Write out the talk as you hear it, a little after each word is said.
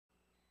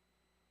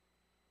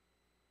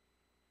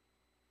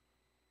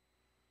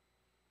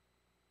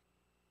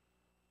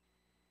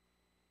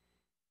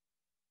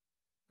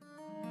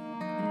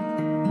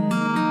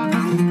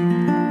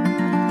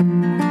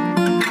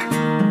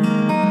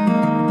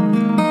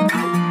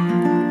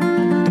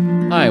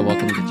Hi,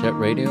 welcome to Jet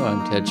Radio.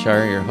 I'm Ted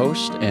Shire, your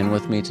host, and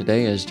with me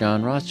today is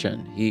John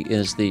Rathjen. He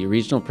is the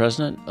regional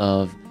president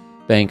of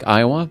Bank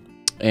Iowa,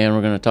 and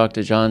we're going to talk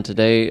to John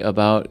today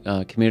about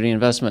community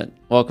investment.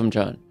 Welcome,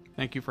 John.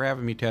 Thank you for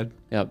having me, Ted.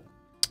 Yep.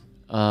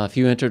 A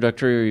few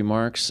introductory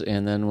remarks,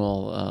 and then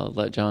we'll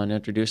let John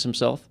introduce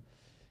himself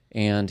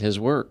and his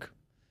work.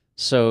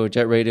 So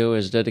Jet Radio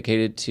is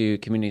dedicated to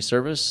community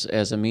service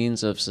as a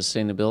means of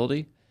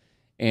sustainability,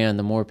 and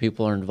the more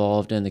people are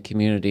involved in the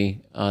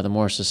community, the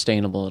more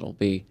sustainable it'll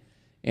be.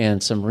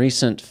 And some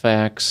recent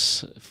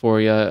facts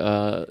for you.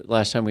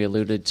 Last time we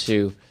alluded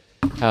to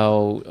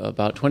how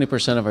about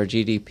 20% of our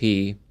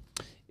GDP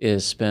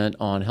is spent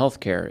on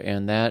healthcare,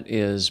 and that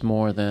is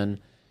more than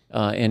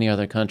any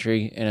other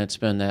country, and it's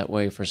been that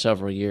way for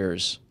several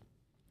years.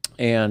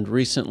 And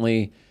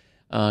recently,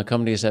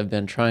 companies have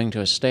been trying to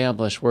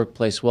establish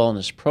workplace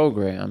wellness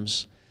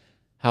programs.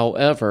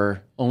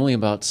 However, only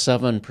about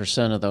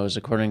 7% of those,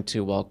 according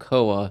to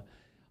Walcoa,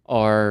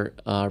 are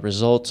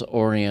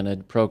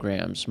results-oriented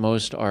programs.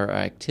 Most are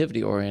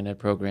activity-oriented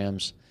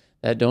programs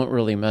that don't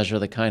really measure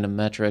the kind of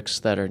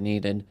metrics that are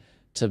needed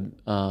to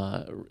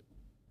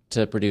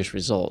produce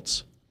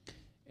results.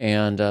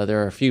 And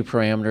there are a few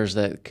parameters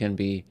that can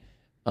be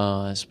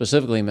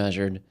specifically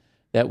measured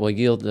that will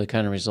yield the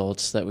kind of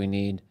results that we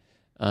need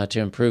to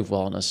improve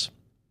wellness.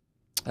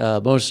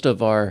 Most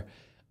of our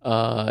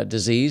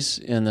disease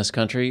in this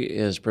country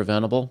is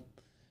preventable,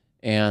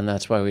 and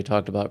that's why we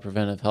talked about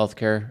preventive health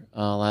care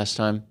last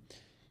time.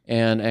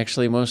 And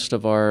actually, most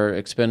of our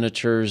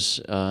expenditures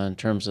in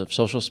terms of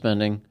social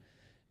spending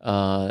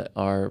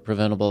are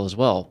preventable as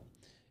well.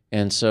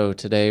 And so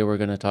today we're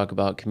going to talk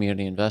about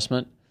community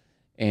investment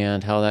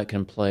and how that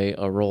can play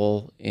a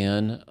role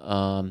in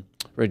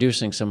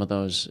reducing some of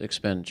those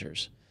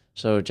expenditures.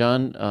 So,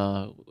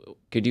 John,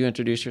 could you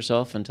introduce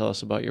yourself and tell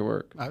us about your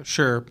work?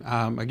 Sure.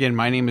 Again,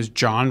 my name is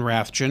John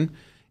Rathjen,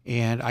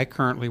 and I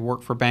currently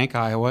work for Bank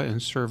Iowa and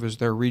serve as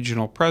their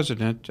regional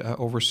president,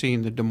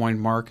 overseeing the Des Moines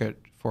market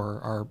for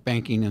our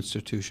banking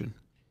institution.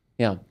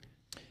 Yeah.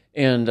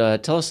 And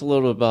tell us a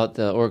little about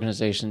the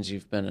organizations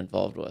you've been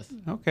involved with.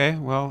 Okay.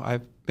 Well,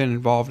 I've been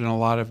involved in a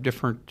lot of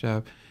different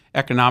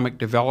economic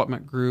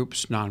development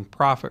groups,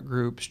 nonprofit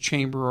groups,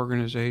 chamber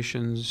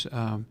organizations,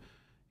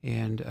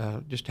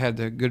 and just had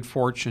the good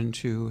fortune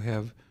to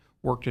have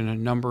worked in a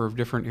number of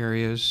different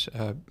areas,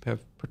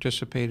 have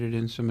participated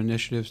in some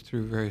initiatives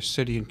through various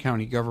city and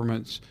county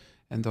governments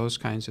and those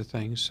kinds of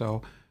things.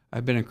 So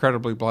I've been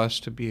incredibly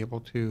blessed to be able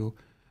to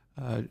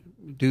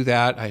do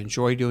that. I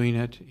enjoy doing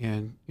it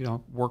and,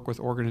 work with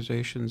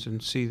organizations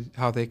and see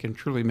how they can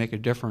truly make a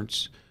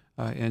difference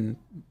in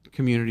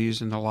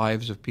communities and the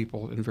lives of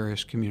people in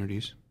various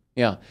communities.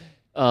 Yeah.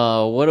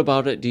 What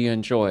about it do you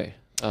enjoy?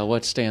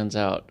 What stands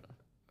out?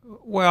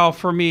 Well,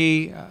 for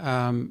me,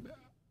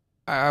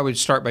 I would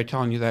start by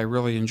telling you that I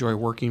really enjoy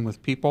working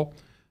with people.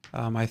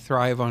 I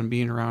thrive on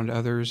being around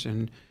others,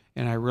 and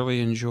I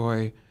really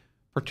enjoy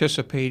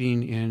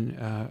participating in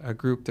a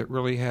group that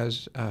really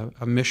has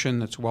a mission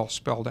that's well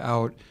spelled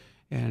out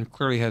and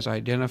clearly has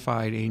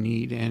identified a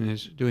need and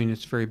is doing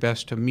its very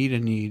best to meet a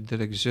need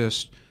that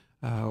exists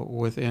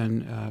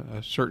within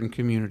a certain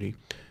community.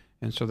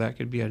 And so that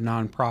could be a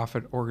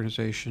nonprofit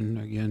organization,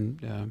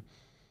 again,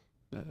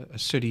 a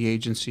city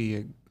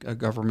agency, a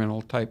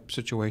governmental type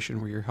situation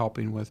where you're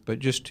helping with, but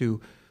just to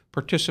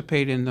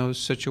participate in those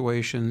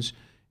situations,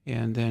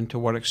 and then to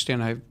what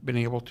extent I've been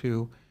able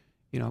to,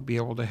 be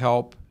able to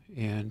help,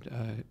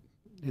 and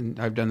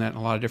I've done that in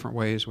a lot of different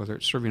ways, whether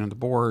it's serving on the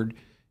board,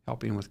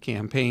 helping with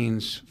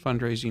campaigns,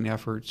 fundraising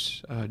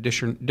efforts,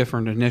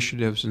 different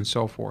initiatives, and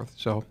so forth.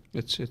 So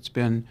it's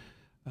been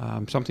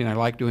something I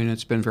like doing.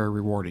 It's been very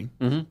rewarding.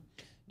 Mm-hmm.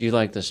 Do you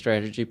like the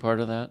strategy part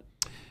of that?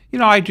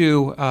 I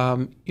do.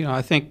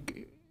 I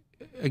think,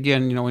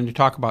 again, when you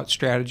talk about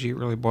strategy, it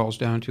really boils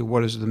down to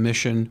what is the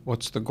mission,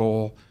 what's the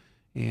goal,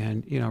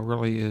 and,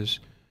 really is,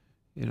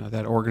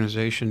 that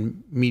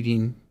organization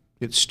meeting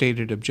its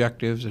stated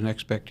objectives and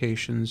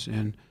expectations.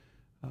 And,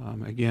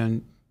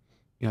 again,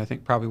 I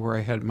think probably where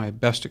I had my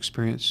best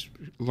experience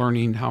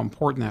learning how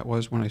important that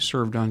was when I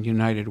served on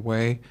United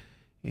Way.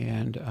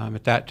 And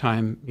at that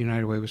time,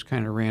 United Way was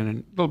kind of ran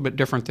a little bit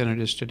different than it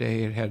is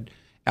today. It had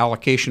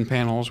allocation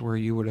panels where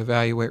you would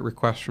evaluate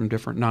requests from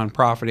different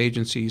nonprofit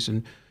agencies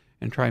and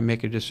try and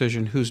make a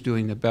decision who's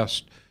doing the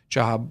best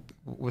job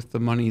with the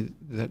money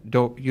that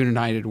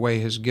United Way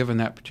has given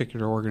that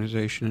particular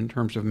organization in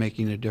terms of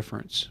making a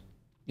difference.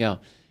 Yeah.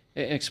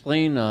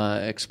 Explain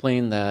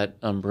that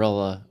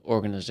umbrella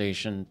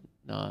organization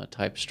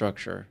type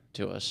structure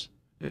to us.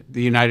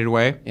 The United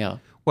Way? Yeah.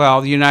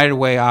 Well, the United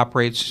Way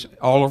operates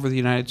all over the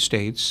United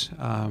States.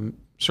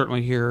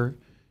 Certainly here,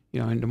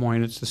 in Des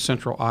Moines, it's the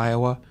Central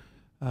Iowa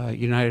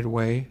United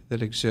Way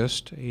that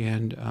exists,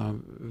 and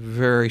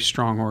very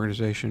strong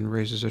organization,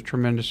 raises a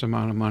tremendous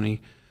amount of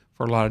money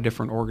for a lot of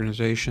different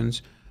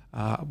organizations.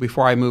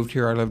 Before I moved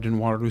here, I lived in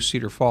Waterloo,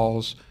 Cedar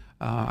Falls.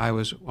 I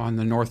was on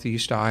the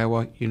Northeast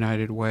Iowa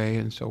United Way,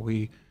 and so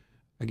we,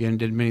 again,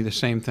 did many of the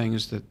same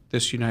things that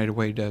this United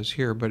Way does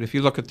here. But if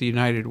you look at the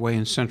United Way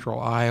in Central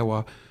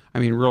Iowa, I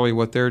mean, really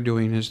what they're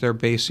doing is they're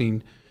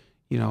basing,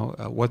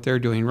 what they're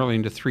doing really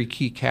into three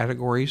key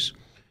categories.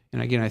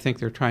 And again, I think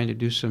they're trying to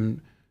do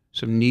some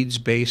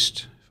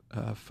needs-based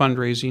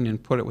fundraising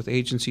and put it with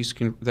agencies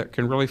that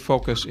can really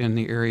focus in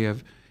the area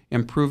of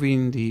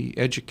improving the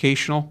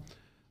educational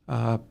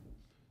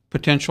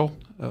potential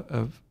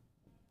of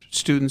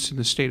students in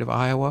the state of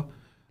Iowa.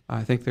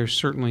 I think there's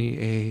certainly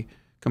a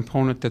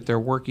component that they're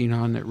working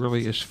on that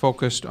really is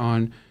focused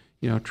on,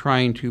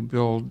 trying to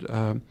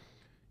build,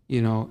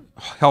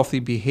 healthy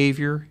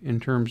behavior in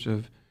terms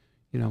of,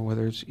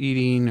 whether it's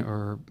eating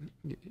or,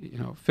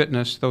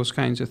 fitness, those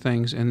kinds of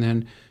things. And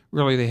then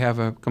really they have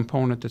a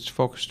component that's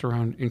focused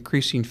around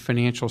increasing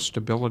financial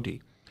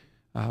stability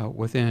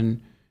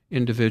within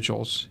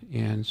individuals.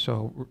 And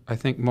so I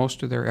think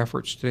most of their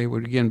efforts today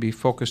would, again, be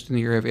focused in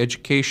the area of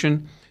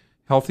education,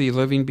 healthy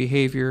living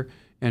behavior,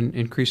 and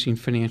increasing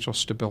financial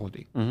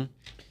stability. Mm-hmm.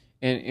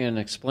 And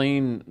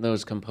explain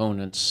those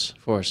components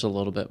for us a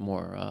little bit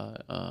more.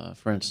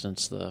 For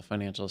instance, the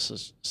financial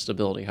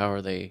stability, how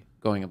are they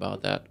going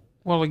about that?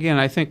 Well, again,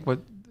 I think what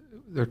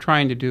they're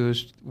trying to do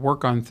is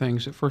work on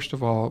things that, first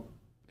of all,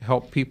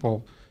 help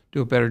people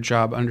do a better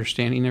job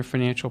understanding their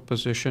financial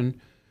position.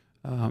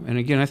 And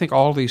again, I think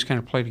all of these kind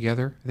of play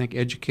together. I think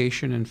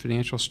education and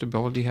financial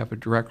stability have a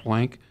direct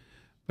link.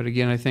 But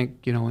again, I think,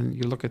 when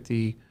you look at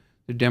the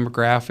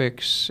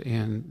demographics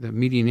and the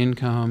median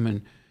income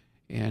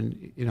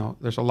and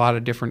there's a lot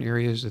of different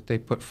areas that they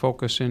put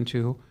focus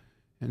into.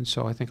 And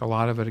so I think a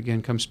lot of it,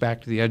 again, comes back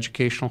to the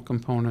educational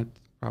component,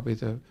 probably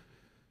the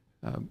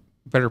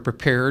better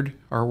prepared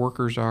our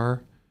workers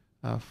are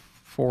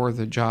for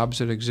the jobs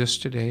that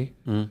exist today.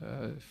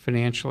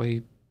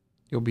 Financially,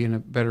 you'll be in a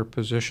better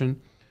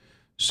position.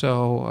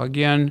 So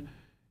again,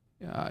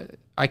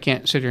 I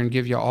can't sit here and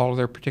give you all of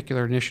their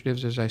particular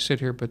initiatives as I sit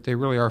here, but they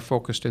really are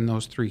focused in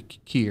those three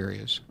key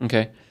areas.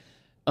 Okay.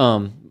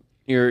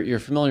 You're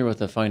familiar with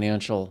the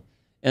financial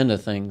end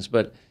of things,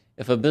 but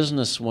if a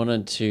business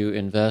wanted to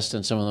invest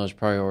in some of those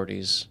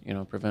priorities,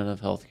 preventive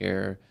health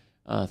care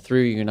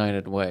through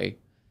United Way,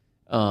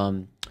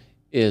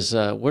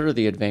 what are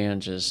the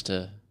advantages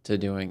to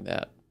doing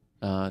that,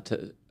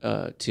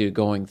 to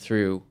going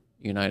through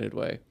United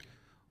Way?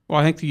 Well,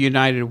 I think the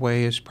United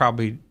Way is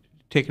probably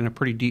taken a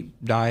pretty deep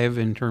dive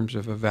in terms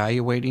of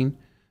evaluating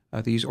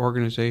these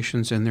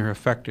organizations and their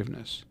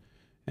effectiveness.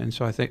 And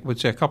so I would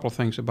say a couple of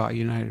things about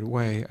United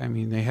Way. I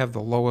mean, they have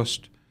the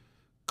lowest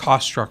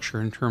cost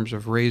structure in terms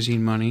of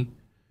raising money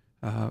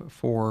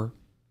for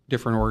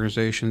different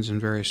organizations and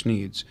various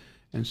needs.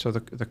 And so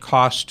the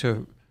cost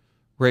to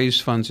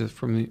raise funds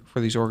for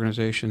these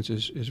organizations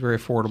is very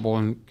affordable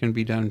and can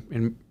be done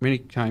in many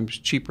times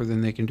cheaper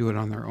than they can do it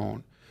on their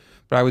own.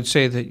 But I would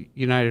say that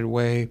United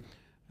Way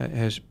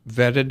has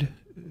vetted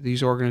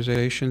these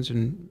organizations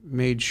and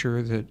made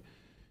sure that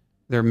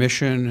their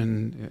mission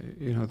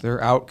and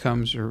their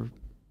outcomes are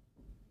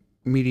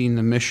meeting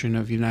the mission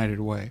of United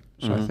Way.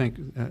 So I think,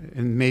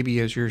 and maybe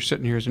as you're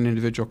sitting here as an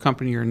individual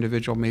company or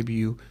individual, maybe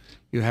you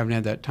haven't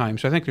had that time.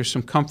 So I think there's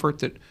some comfort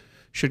that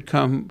should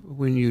come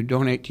when you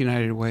donate to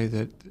United Way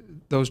that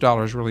those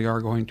dollars really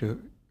are going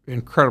to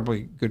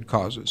incredibly good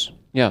causes.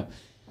 Yeah.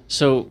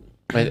 So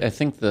I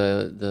think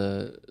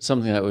the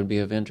something that would be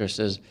of interest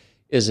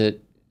is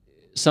it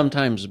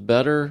sometimes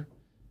better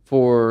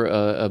for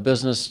a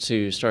business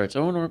to start its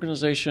own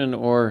organization,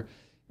 or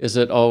is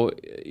it all,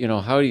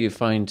 how do you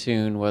fine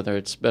tune whether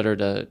it's better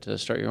to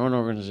start your own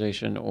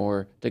organization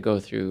or to go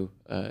through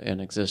an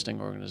existing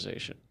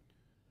organization?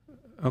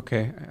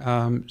 Okay.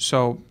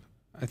 So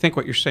I think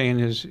what you're saying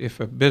is if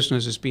a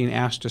business is being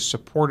asked to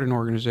support an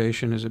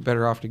organization, is it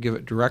better off to give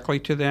it directly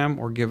to them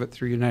or give it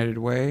through United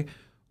Way?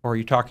 Or are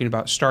you talking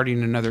about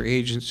starting another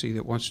agency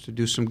that wants to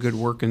do some good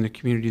work in the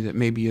community that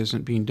maybe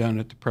isn't being done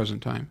at the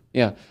present time?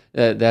 Yeah,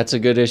 that's a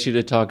good issue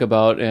to talk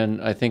about.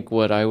 And I think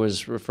what I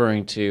was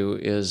referring to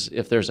is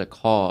if there's a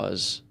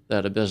cause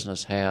that a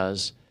business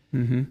has,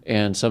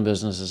 and some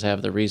businesses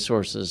have the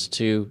resources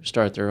to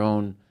start their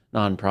own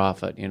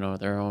nonprofit,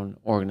 their own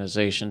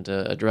organization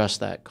to address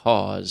that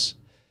cause,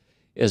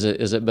 is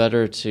it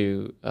better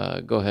to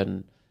go ahead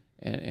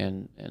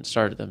and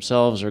start it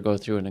themselves or go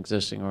through an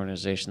existing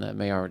organization that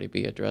may already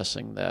be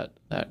addressing that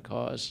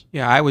cause?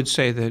 Yeah, I would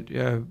say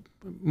that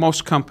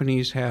most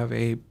companies have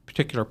a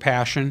particular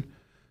passion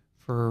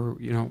for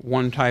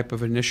one type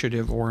of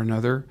initiative or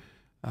another.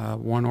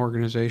 One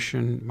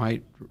organization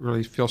might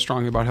really feel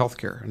strongly about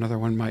healthcare. Another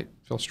one might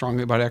feel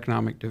strongly about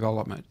economic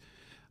development.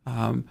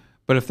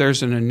 But if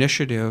there's an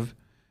initiative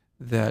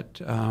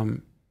that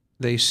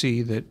they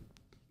see that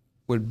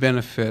would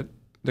benefit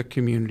the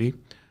community,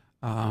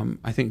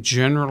 I think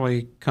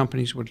generally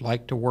companies would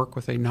like to work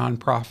with a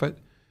nonprofit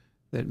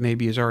that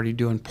maybe is already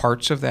doing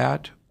parts of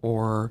that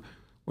or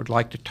would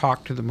like to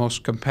talk to the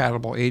most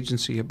compatible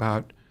agency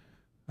about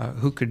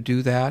who could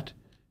do that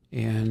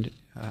and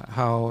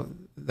how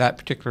that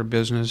particular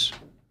business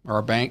or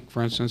a bank,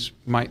 for instance,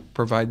 might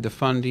provide the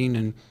funding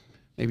and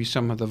maybe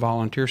some of the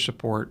volunteer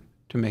support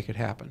to make it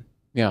happen.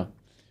 Yeah.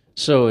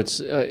 So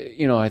it's,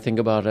 I think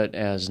about it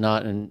as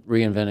not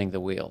reinventing the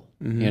wheel.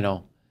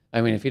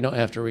 I mean, if you don't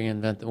have to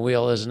reinvent the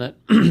wheel, isn't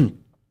it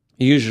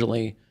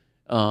usually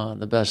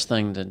the best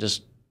thing to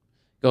just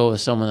go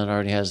with someone that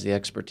already has the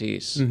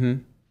expertise?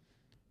 Mm-hmm.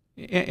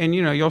 And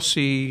you'll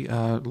see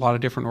a lot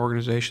of different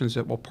organizations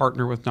that will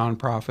partner with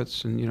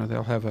nonprofits, and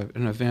they'll have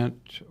an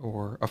event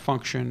or a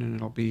function, and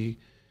it'll be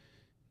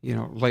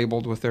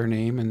labeled with their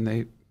name,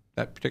 and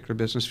that particular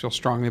business feels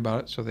strongly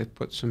about it, so they've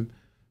put some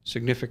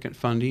significant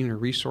funding or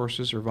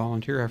resources or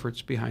volunteer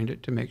efforts behind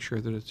it to make sure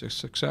that it's a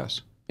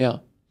success. Yeah.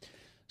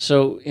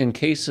 So in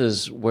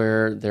cases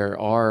where there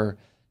are,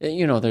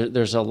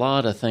 there's a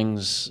lot of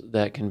things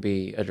that can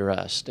be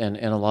addressed, and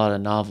a lot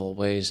of novel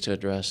ways to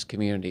address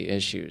community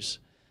issues.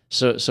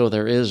 So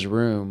there is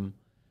room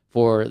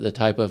for the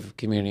type of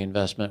community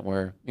investment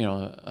where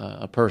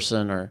a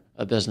person or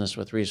a business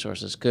with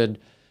resources could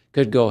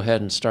go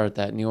ahead and start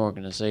that new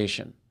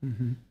organization.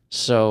 Mm-hmm.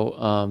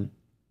 So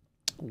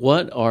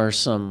what are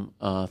some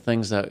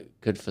things that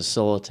could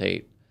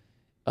facilitate?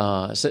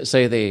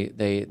 Say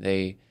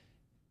they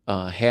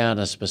had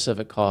a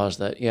specific cause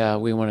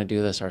that we want to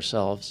do this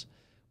ourselves.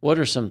 What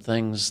are some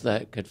things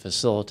that could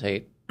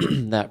facilitate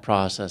that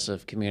process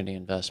of community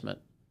investment?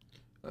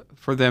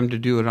 For them to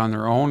do it on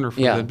their own, or for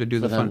them to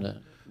do the fund?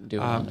 To do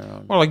it on their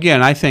own. Well,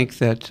 again, I think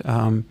that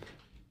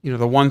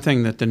the one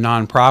thing that the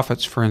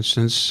nonprofits, for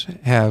instance,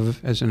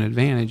 have as an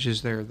advantage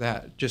is they're a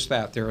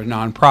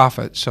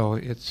nonprofit, so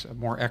it's a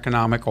more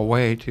economical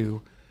way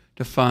to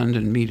fund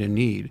and meet a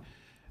need.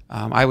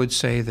 I would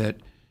say that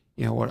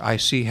what I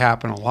see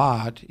happen a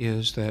lot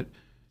is that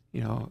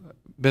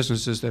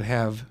businesses that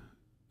have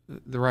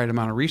the right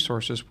amount of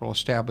resources will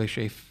establish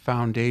a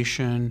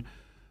foundation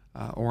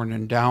or an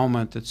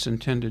endowment that's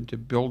intended to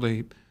build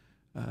a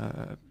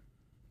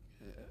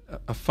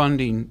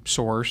funding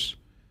source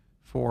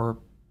for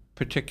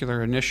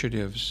particular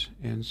initiatives.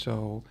 And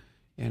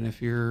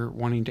if you're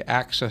wanting to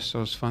access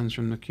those funds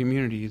from the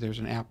community, there's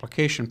an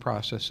application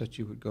process that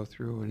you would go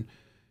through,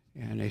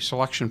 and a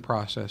selection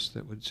process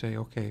that would say,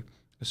 okay,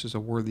 this is a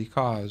worthy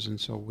cause,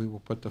 and so we will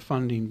put the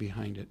funding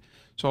behind it.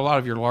 So a lot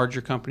of your larger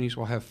companies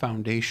will have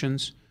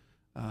foundations,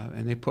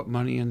 and they put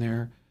money in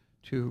there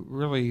to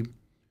really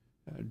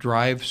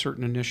drive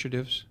certain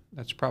initiatives.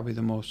 That's probably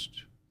the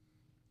most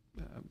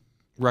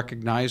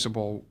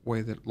recognizable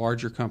way that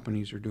larger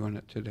companies are doing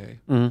it today.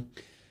 Mm-hmm.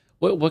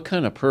 What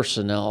kind of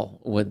personnel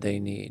would they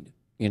need,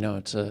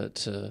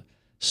 to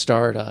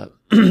start a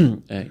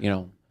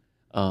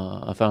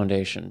a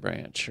foundation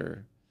branch?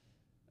 Or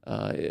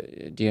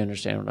do you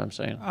understand what I'm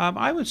saying?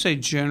 I would say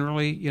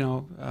generally,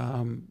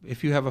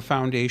 if you have a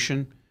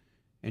foundation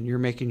and you're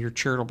making your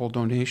charitable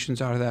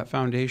donations out of that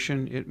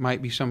foundation, it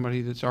might be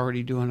somebody that's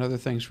already doing other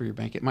things for your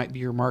bank. It might be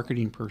your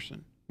marketing person.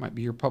 It might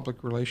be your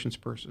public relations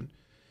person.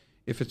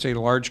 If it's a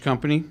large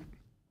company,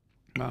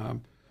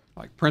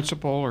 like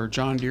Principal or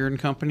John Deere and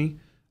Company,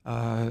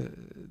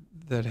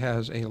 that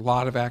has a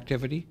lot of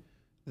activity,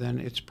 then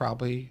it's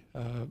probably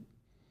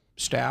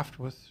staffed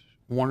with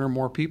one or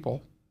more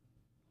people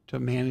to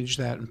manage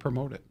that and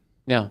promote it.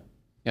 Yeah.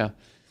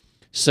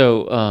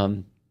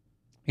 So,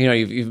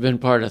 you've been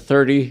part of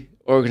 30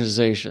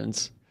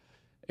 organizations,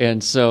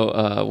 and so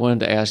I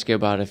wanted to ask you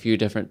about a few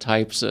different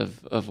types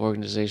of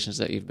organizations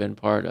that you've been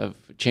part of,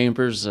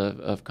 chambers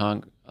of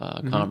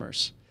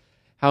commerce.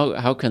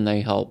 How can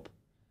they help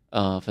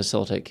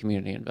facilitate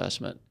community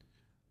investment?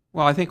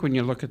 Well, I think when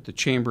you look at the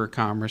Chamber of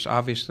Commerce,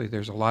 obviously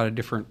there's a lot of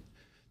different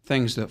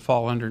things that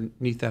fall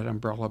underneath that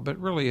umbrella, but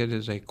really it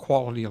is a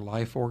quality of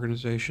life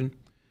organization,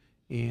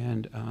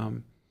 and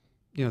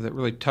that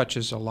really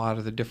touches a lot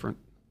of the different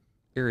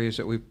areas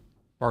that we've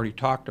already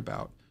talked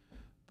about.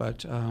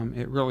 But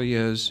it really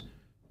is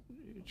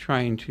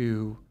trying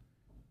to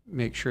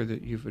make sure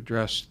that you've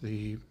addressed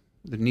the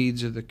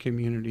needs of the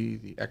community,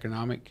 the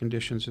economic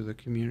conditions of the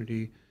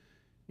community,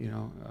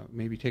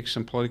 maybe take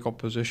some political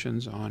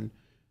positions on,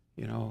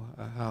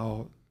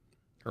 how,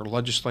 or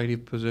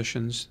legislative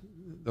positions,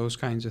 those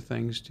kinds of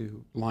things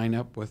to line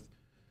up with,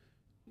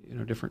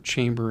 different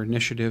chamber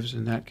initiatives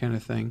and that kind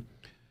of thing.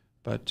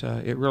 But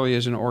it really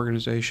is an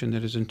organization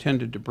that is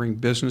intended to bring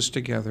business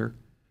together,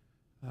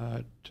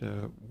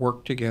 to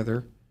work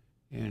together,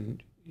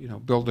 and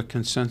build a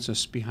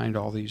consensus behind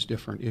all these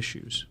different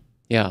issues.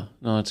 Yeah,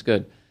 no, that's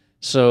good.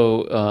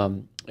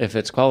 So if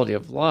it's quality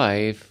of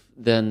life,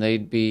 then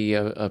they'd be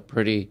a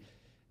pretty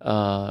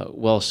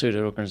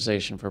well-suited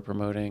organization for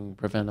promoting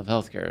preventive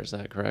health care. Is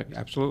that correct?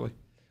 Absolutely.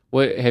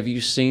 What have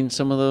you seen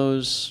some of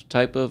those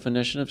type of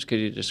initiatives?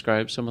 Could you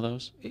describe some of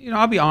those?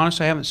 I'll be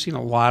honest, I haven't seen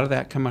a lot of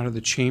that come out of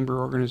the chamber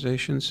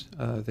organizations.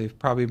 They've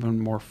probably been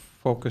more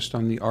focused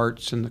on the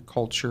arts and the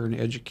culture and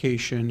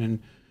education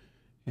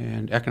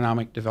and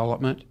economic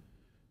development.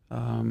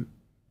 And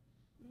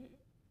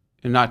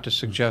not to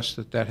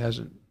suggest that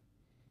hasn't,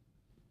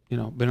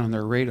 been on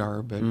their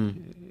radar, but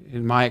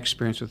in my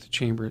experience with the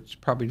chamber, it's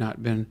probably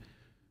not been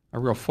a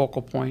real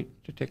focal point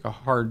to take a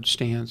hard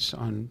stance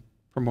on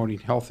promoting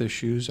health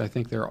issues. I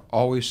think they're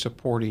always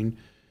supporting,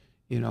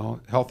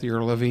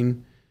 healthier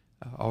living,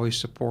 always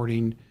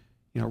supporting,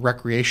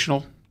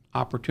 recreational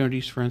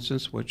opportunities, for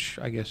instance, which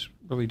I guess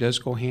really does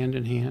go hand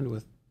in hand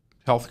with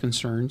health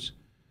concerns.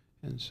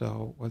 And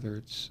so whether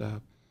it's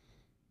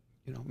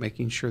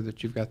making sure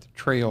that you've got the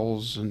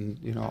trails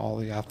and all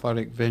the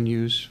athletic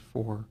venues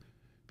for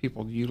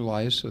people to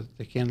utilize so that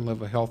they can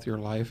live a healthier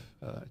life,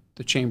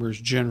 the chamber is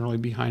generally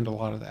behind a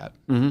lot of that.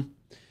 Mm-hmm.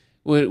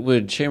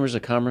 Would chambers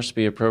of commerce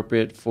be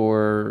appropriate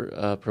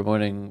for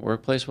promoting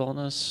workplace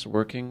wellness,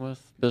 working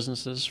with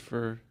businesses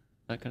for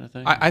that kind of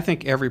thing? I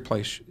think every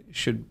place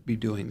should be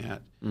doing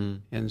that.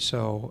 Mm. And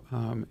so,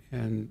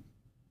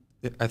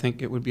 I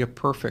think it would be a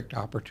perfect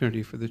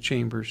opportunity for the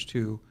chambers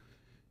to,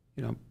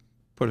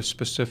 put a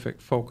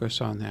specific focus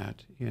on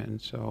that.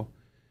 And so,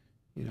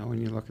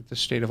 when you look at the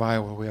state of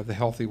Iowa, we have the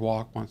Healthy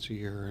Walk once a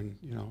year, and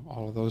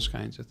all of those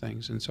kinds of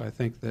things. And so I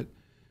think that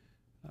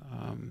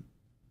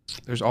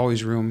there's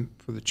always room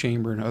for the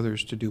chamber and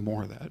others to do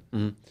more of that.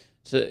 Mm-hmm.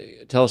 So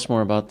tell us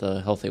more about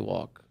the Healthy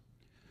Walk.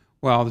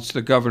 Well, it's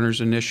the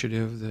governor's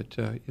initiative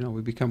that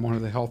we become one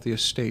of the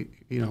healthiest states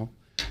in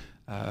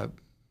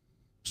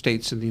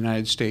the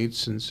United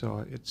States, and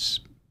so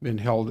it's been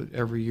held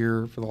every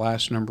year for the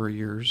last number of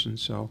years. And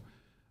so,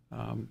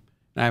 and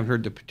I haven't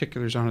heard the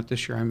particulars on it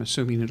this year. I'm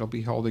assuming it'll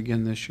be held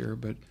again this year,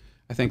 but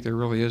I think there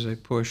really is a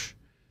push,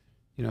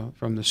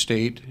 from the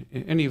state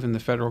and even the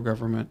federal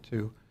government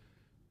to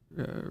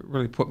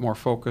really put more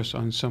focus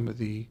on some of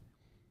the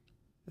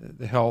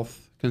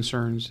health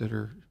concerns that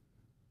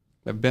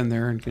have been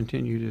there and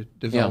continue to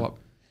develop.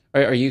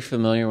 Yeah. Are you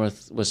familiar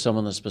with some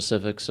of the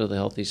specifics of the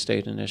Healthy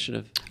State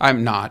Initiative?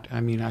 I'm not.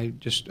 I mean,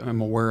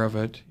 I'm aware of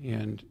it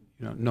and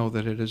know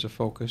that it is a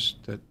focus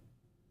that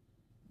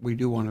we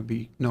do want to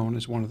be known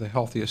as one of the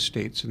healthiest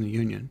states in the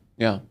union.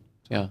 Yeah,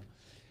 yeah.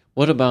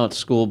 What about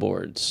school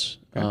boards?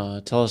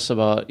 Okay. Tell us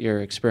about your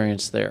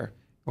experience there.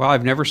 Well,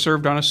 I've never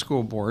served on a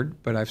school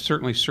board, but I've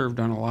certainly served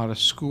on a lot of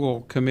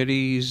school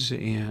committees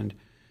and,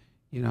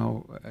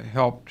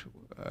 helped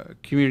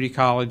community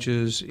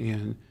colleges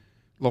and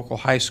local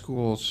high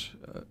schools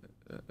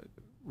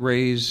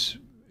raise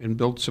and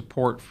build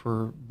support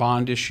for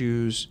bond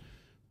issues,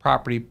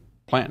 property,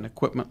 plant, and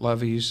equipment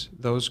levies,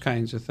 those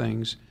kinds of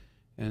things.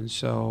 And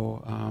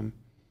so,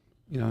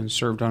 and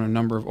served on a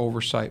number of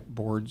oversight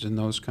boards and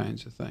those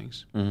kinds of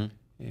things. Mm-hmm.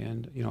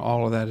 And,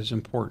 all of that is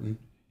important.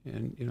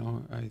 And,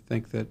 I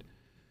think that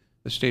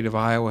the state of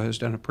Iowa has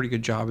done a pretty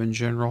good job in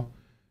general,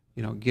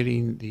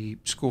 getting the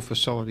school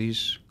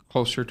facilities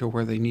closer to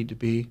where they need to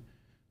be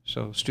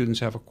so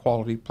students have a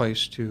quality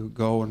place to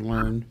go and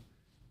learn.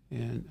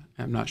 And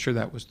I'm not sure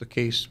that was the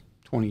case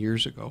 20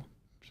 years ago.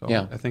 So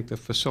yeah. I think the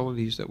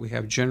facilities that we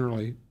have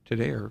generally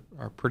today are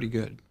pretty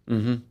good.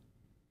 Mm-hmm.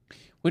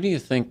 What do you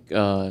think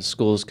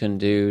schools can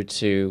do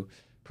to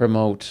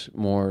promote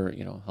more,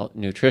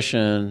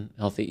 nutrition,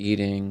 healthy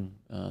eating,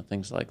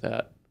 things like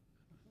that?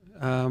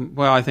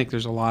 Well, I think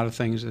there's a lot of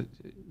things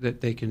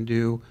that they can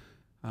do.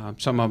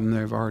 Some of them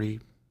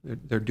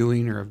they're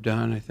doing or have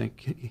done, I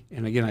think.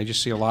 And again, I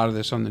just see a lot of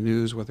this on the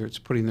news, whether it's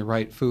putting the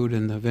right food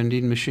in the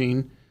vending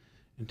machine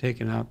and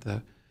taking out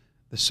the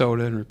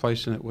soda and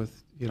replacing it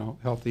with,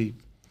 healthy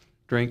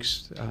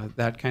drinks,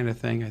 that kind of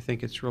thing. I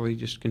think it's really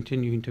just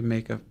continuing to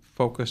make a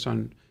focus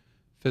on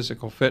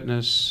physical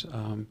fitness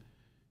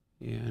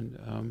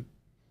and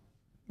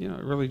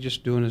really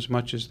just doing as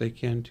much as they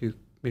can to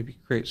maybe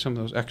create some of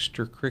those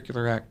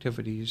extracurricular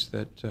activities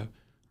that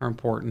are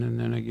important. And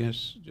then I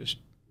guess just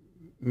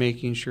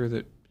making sure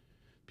that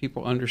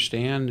people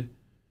understand,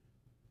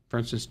 for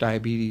instance,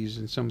 diabetes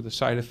and some of the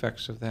side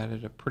effects of that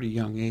at a pretty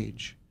young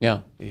age.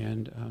 Yeah.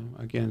 And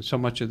again, so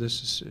much of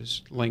this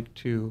is linked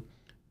to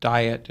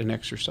diet and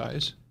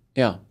exercise.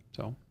 Yeah.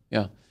 So.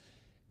 Yeah.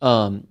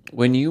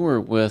 When you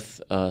were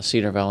with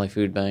Cedar Valley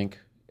Food Bank,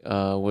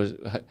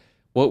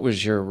 what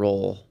was your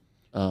role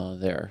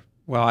there?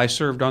 Well, I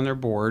served on their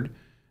board,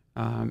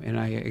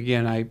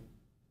 and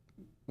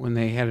when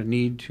they had a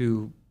need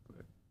to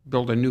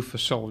build a new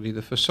facility,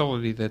 the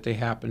facility that they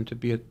happened to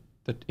be at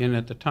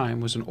the time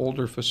was an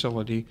older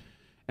facility,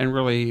 and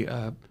really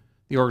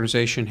the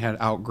organization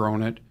had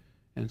outgrown it,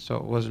 and so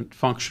it wasn't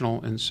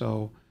functional, and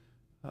so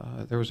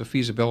there was a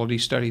feasibility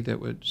study that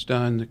was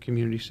done. The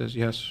community says,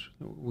 yes,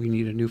 we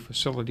need a new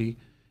facility.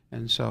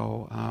 And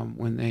so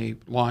when they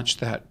launched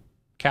that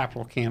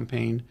capital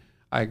campaign,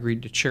 I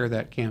agreed to chair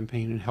that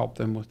campaign and help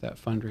them with that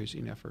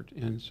fundraising effort.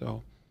 And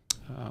so,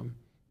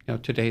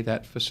 today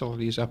that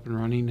facility is up and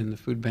running, and the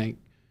food bank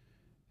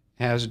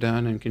has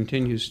done and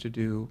continues to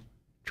do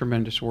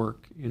tremendous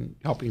work in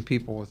helping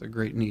people with a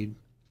great need.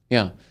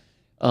 Yeah.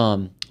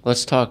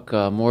 Let's talk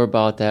more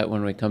about that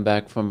when we come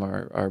back from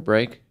our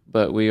break.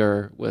 But we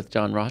are with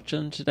John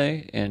Rathjen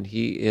today, and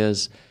he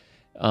is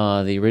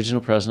the original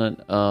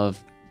president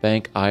of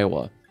Bank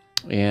Iowa.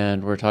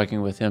 And we're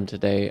talking with him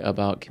today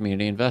about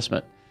community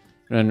investment.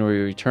 When we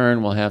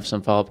return, we'll have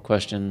some follow-up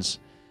questions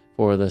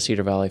for the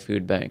Cedar Valley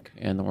Food Bank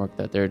and the work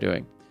that they're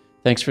doing.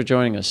 Thanks for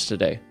joining us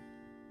today.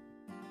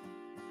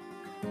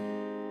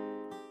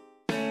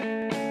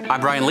 I'm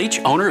Brian Leach,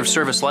 owner of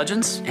Service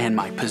Legends, and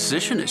my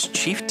position is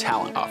Chief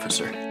Talent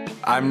Officer.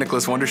 I'm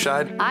Nicholas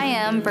Wonderscheid. I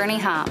am Bernie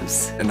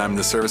Hobbs. And I'm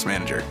the Service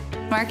Manager.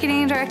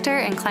 Marketing Director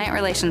and Client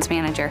Relations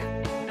Manager.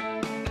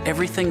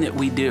 Everything that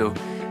we do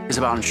is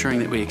about ensuring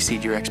that we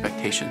exceed your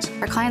expectations.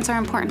 Our clients are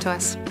important to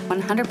us.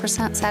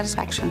 100%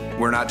 satisfaction.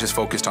 We're not just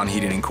focused on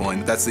heating and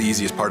cooling. That's the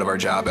easiest part of our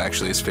job,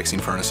 actually, is fixing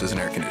furnaces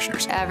and air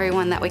conditioners.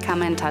 Everyone that we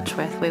come in touch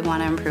with, we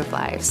want to improve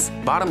lives.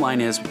 Bottom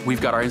line is,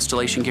 we've got our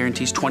installation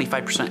guarantees,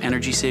 25%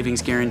 energy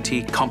savings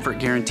guarantee, comfort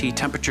guarantee,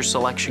 temperature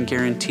selection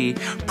guarantee,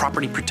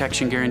 property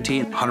protection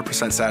guarantee.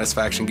 100%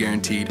 satisfaction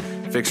guaranteed.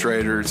 Fixed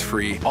rate or it's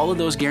free. All of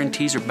those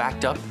guarantees are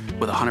backed up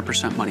with a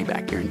 100%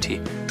 money-back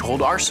guarantee to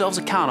hold ourselves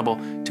accountable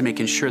to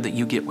making sure that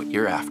you get what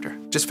you're after.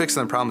 Just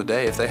fixing the problem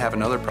today. If they have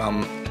another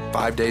problem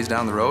 5 days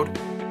down the road,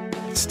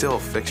 it's still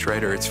fixed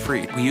rate or it's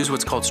free. We use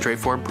what's called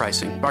straightforward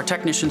pricing. Our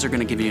technicians are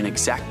going to give you an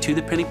exact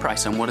to-the-penny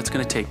price on what it's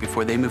going to take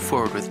before they move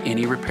forward with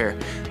any repair.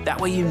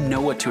 That way you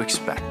know what to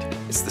expect.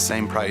 It's the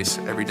same price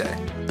every day.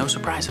 No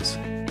surprises.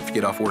 If you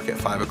get off work at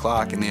 5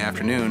 o'clock in the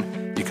afternoon,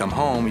 you come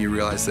home, you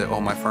realize that, oh,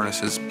 my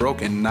furnace is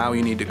broken. Now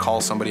you need to call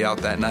somebody out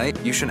that night.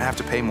 You shouldn't have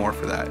to pay more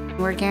for that.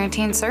 We're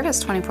guaranteeing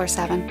service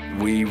 24/7.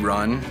 We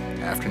run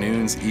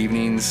afternoons,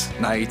 evenings,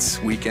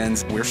 nights,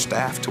 weekends. We're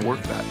staffed to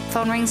work that.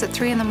 Phone rings at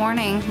 3 in the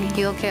morning.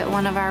 You'll get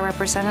one of our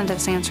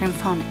representatives answering the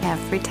phone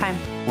every time.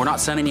 We're not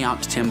sending you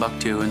out to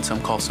Timbuktu in some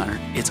call center.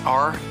 It's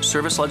our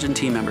Service Legend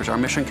team members, our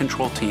mission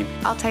control team.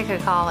 I'll take a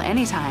call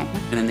anytime.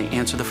 And then they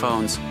answer the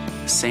phones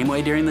the same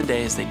way during the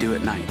day as they do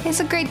at night. It's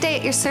a great day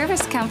at your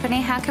service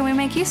company. How can we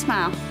make you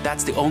smile?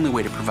 That's the only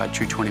way to provide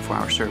true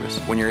 24-hour service.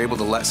 When you're able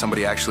to let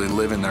somebody actually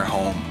live in their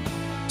home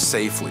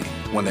safely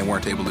when they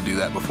weren't able to do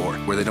that before,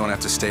 where they don't have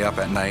to stay up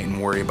at night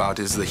and worry about,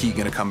 is the heat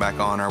going to come back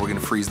on? Are we going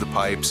to freeze the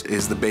pipes?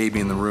 Is the baby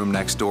in the room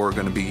next door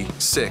going to be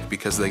sick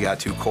because they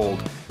got too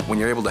cold? When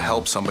you're able to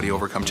help somebody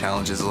overcome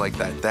challenges like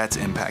that, that's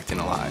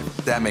impacting a life.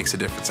 That makes a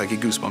difference. I get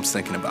goosebumps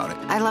thinking about it.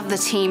 I love the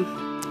team.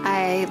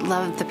 I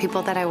love the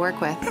people that I work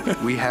with.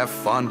 We have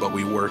fun, but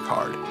we work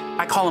hard.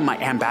 I call them my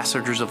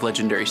ambassadors of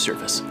legendary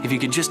service. If you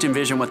could just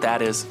envision what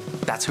that is,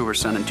 that's who we're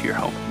sending to your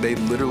home. They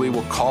literally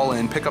will call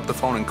in, pick up the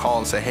phone and call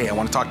and say, hey, I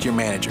want to talk to your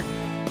manager.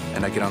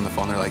 And I get on the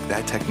phone, they're like,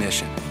 that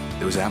technician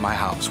that was at my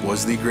house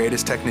was the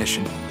greatest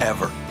technician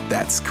ever.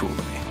 That's cool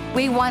to me.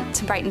 We want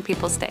to brighten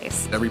people's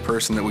days. Every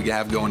person that we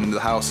have going into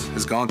the house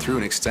has gone through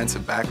an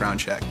extensive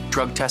background check.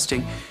 Drug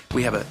testing,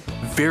 we have a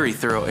very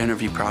thorough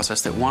interview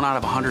process that 1 out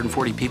of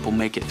 140 people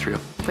make it through.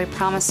 If we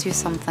promise you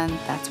something,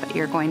 that's what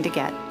you're going to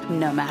get,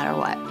 no matter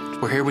what.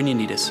 We're here when you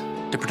need us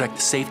to protect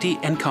the safety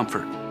and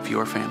comfort of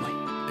your family.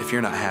 If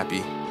you're not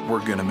happy,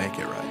 we're gonna make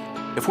it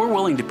right. If we're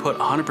willing to put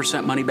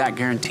 100% money-back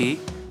guarantee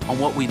on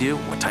what we do,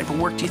 what type of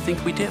work do you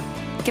think we do?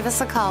 Give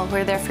us a call.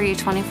 We're there for you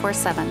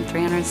 24/7,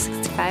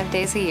 365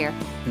 days a year.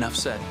 Enough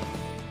said.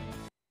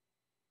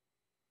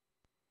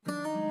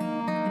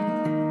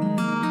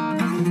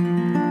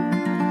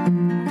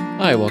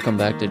 Hi, welcome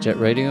back to Jet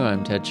Radio.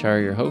 I'm Ted Char,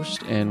 your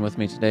host, and with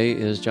me today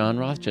is John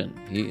Rathjen.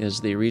 He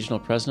is the regional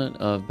president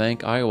of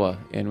Bank Iowa,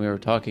 and we were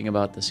talking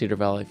about the Cedar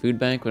Valley Food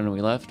Bank when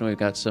we left, and we've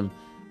got some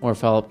more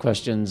follow-up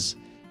questions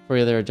for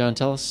you there. John,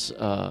 tell us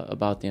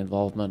about the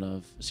involvement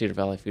of Cedar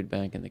Valley Food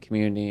Bank in the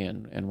community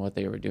and what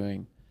they were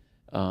doing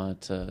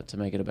to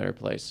make it a better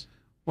place.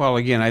 Well,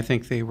 again, I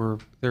think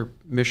their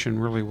mission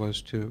really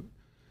was to,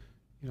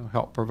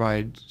 help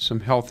provide some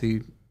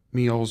healthy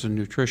meals and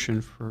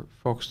nutrition for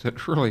folks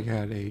that really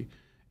had a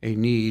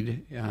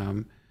need.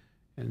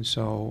 And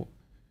so,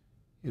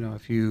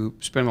 if you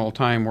spend a little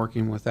time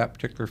working with that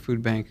particular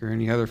food bank or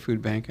any other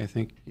food bank, I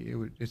think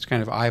it's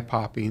kind of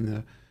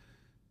eye-popping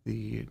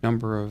the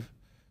number of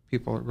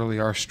people that really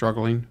are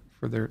struggling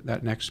for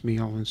that next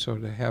meal. And so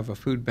to have a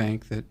food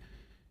bank that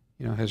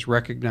has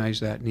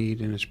recognized that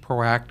need and is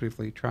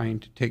proactively trying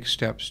to take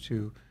steps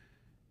to,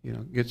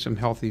 get some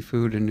healthy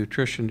food and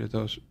nutrition to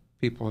those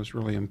people is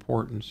really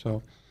important.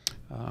 So,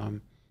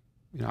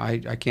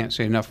 I can't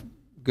say enough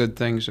good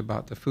things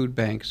about the food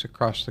banks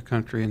across the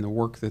country and the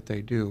work that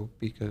they do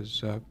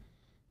because,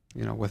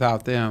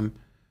 without them,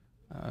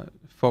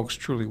 folks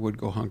truly would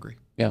go hungry.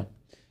 Yeah.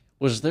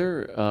 Were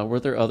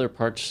there other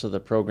parts of the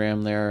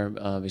program there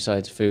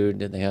besides food?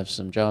 Did they have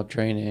some job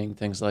training,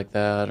 things like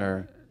that,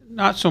 or?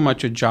 Not so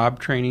much a job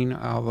training,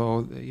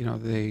 although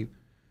they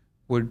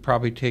would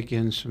probably take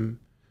in some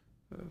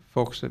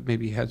folks that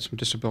maybe had some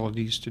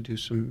disabilities to do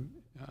some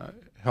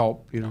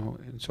help,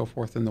 and so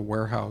forth in the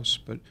warehouse.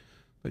 But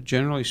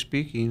generally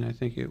speaking, I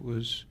think it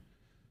was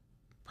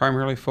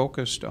primarily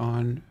focused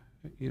on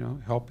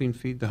helping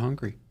feed the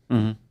hungry.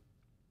 Mm-hmm.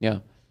 Yeah.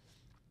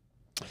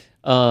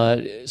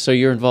 So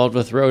you're involved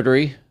with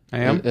Rotary. I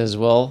am as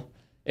well,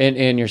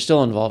 and you're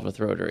still involved with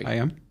Rotary. I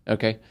am.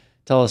 Okay,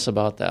 tell us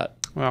about that.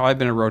 Well, I've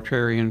been a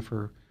Rotarian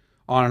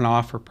on and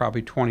off for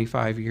probably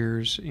 25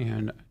 years,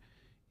 and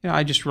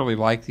I just really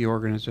like the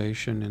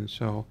organization. And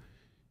so,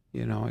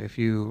 if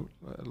you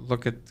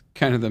look at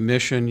kind of the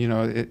mission,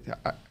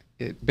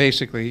 it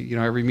basically,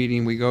 every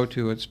meeting we go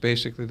to, it's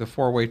basically the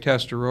four-way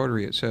test of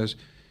Rotary. It says,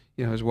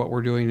 is what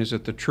we're doing, is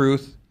it the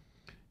truth?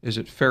 Is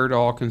it fair to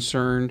all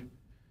concerned?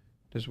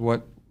 Does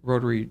what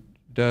Rotary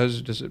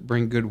does it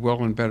bring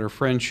goodwill and better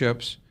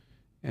friendships?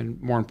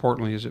 And more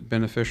importantly, is it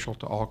beneficial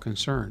to all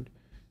concerned?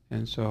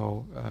 And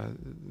so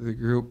the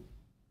group,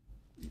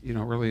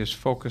 really is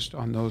focused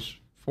on those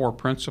 4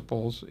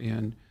 principles.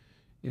 And,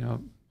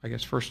 I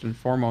guess first and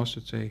foremost,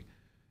 it's an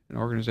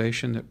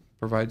organization that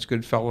provides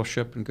good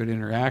fellowship and good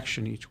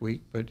interaction each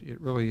week, but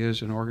it really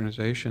is an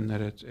organization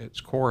that at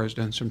its core has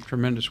done some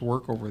tremendous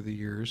work over the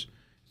years.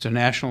 It's a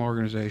national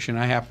organization.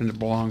 I happen to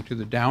belong to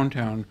the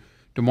downtown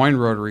Des Moines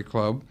Rotary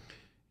Club,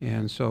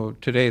 and so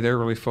today they're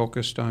really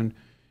focused on,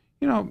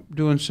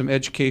 doing some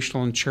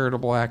educational and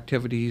charitable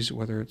activities,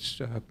 whether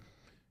it's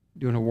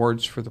doing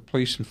awards for the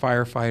police and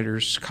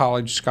firefighters,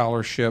 college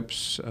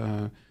scholarships.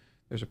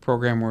 There's a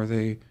program where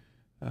they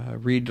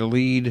read to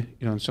lead,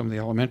 in some of the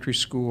elementary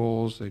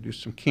schools. They do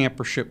some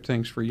campership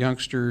things for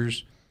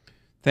youngsters.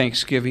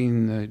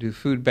 Thanksgiving, they do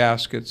food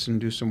baskets and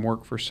do some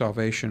work for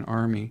Salvation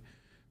Army.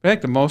 But I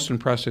think the most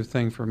impressive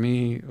thing for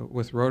me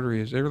with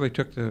Rotary is they really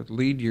took the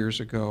lead years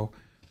ago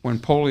when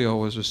polio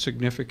was a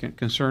significant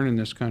concern in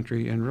this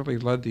country and really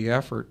led the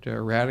effort to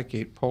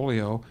eradicate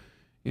polio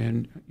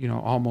in,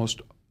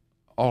 almost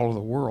all of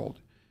the world.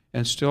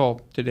 And still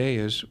today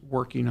is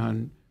working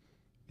on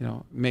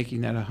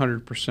making that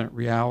 100%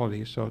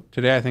 reality. So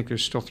today I think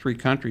there's still 3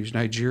 countries,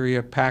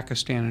 Nigeria,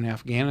 Pakistan, and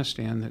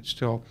Afghanistan, that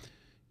still,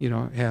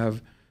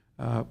 have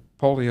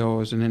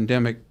polio as an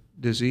endemic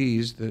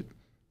disease that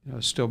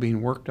is still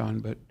being worked on.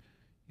 But,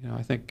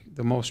 I think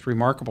the most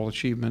remarkable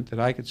achievement that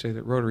I could say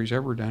that Rotary's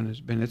ever done has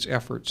been its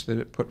efforts that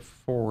it put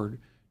forward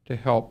to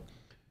help,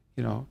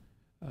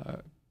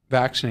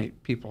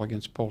 vaccinate people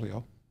against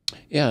polio.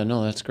 Yeah,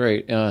 no, that's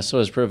great. So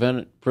is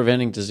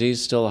preventing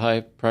disease still a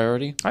high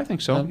priority? I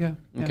think so, yeah.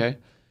 Okay.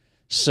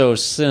 So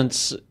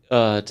since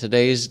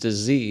today's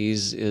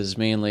disease is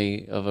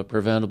mainly of a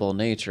preventable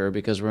nature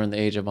because we're in the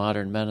age of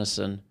modern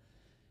medicine,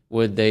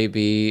 would they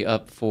be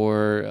up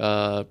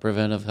for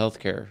preventive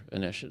healthcare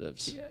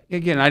initiatives?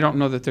 Again, I don't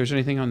know that there's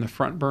anything on the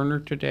front burner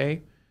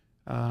today.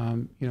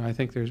 I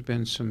think there's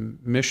been some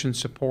mission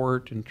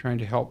support and trying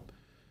to help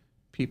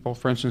people.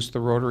 For instance,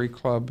 the Rotary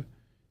Club,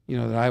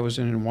 that I was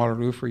in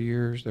Waterloo for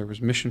years. There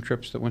was mission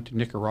trips that went to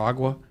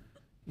Nicaragua,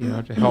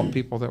 to help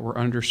people that were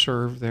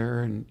underserved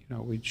there, and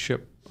we'd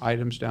ship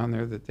items down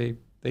there that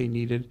they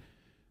needed.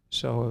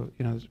 So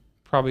it's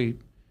probably,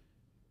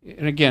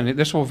 and again,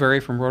 this will vary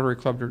from Rotary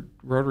Club to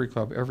Rotary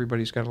Club.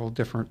 Everybody's got a little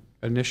different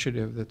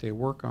initiative that they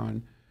work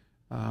on.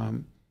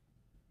 The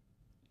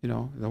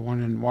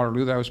one in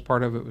Waterloo that I was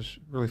part of, it was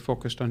really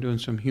focused on doing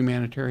some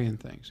humanitarian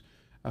things.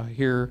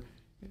 Here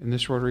in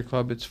this Rotary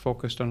Club, it's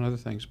focused on other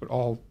things, but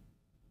all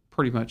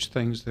pretty much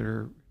things that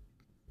are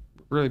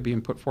really being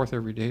put forth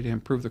every day to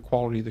improve the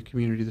quality of the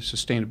community, the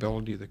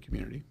sustainability of the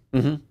community.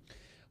 Mm-hmm.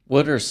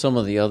 What are some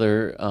of the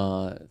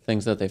other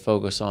things that they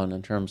focus on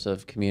in terms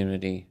of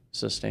community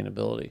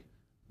sustainability?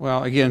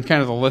 Well, again,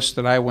 kind of the list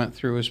that I went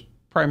through is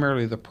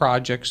primarily the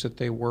projects that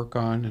they work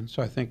on, and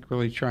so I think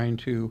really trying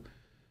to,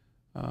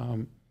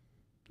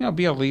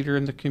 be a leader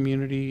in the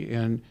community.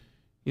 And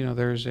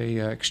there's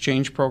a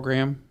exchange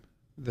program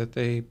that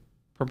they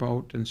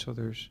promote, and so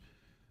there's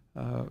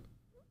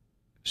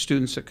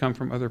students that come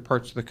from other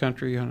parts of the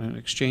country on an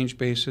exchange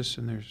basis,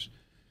 and there's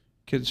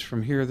kids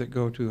from here that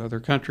go to other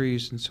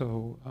countries. And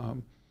so,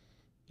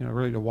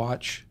 really to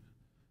watch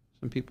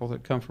some people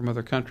that come from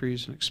other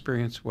countries and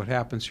experience what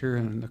happens here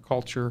and the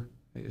culture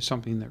is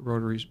something that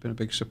Rotary's been a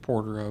big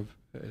supporter of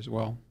as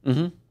well.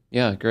 Mm-hmm.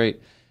 Yeah,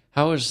 great.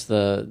 How has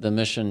the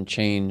mission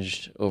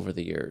changed over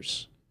the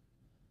years?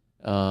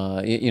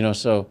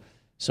 So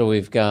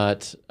we've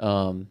got,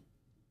 polio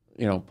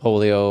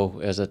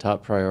as a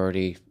top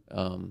priority,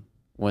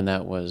 when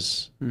that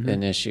was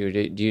an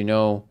issue. Do you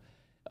know,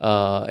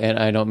 and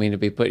I don't mean to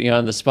be putting you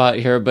on the spot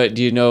here, but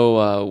do you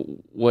know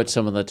what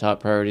some of the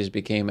top priorities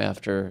became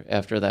after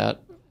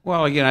that?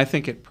 Well, again, I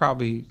think it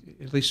probably,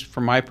 at least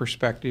from my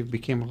perspective,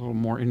 became a little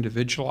more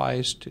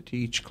individualized to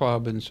each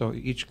club, and so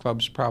each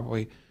club's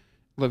probably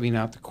living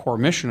out the core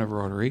mission of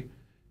Rotary,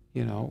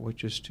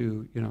 which is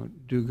to,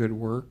 do good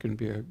work and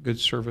be a good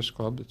service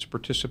club that's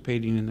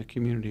participating in the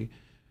community.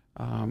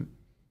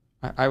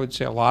 I would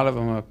say a lot of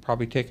them have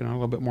probably taken on a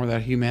little bit more of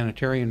that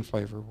humanitarian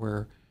flavor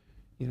where,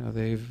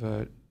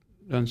 they've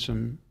done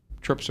some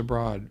trips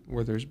abroad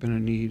where there's been a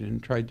need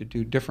and tried to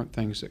do different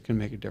things that can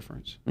make a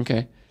difference.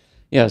 Okay.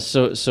 Yeah,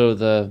 so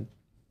the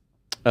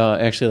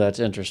actually that's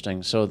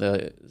interesting. So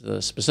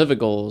the specific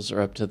goals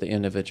are up to the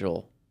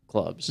individual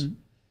clubs,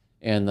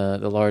 and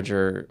the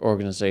larger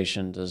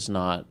organization does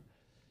not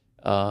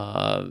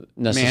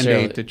necessarily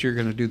mandate that you're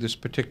going to do this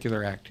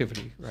particular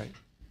activity, right?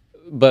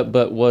 But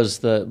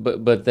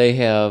they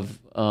have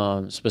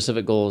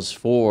specific goals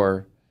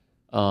for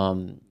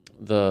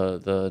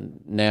the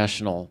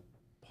national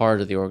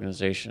part of the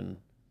organization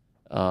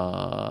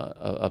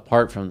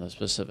apart from the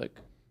specific.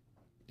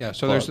 Yeah,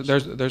 so clubs.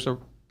 there's a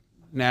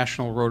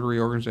national Rotary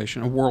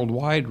organization, a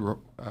worldwide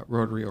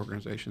Rotary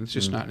organization. It's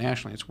just not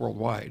nationally; it's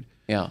worldwide.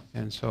 Yeah,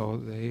 and so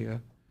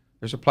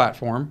there's a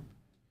platform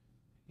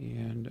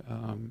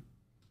and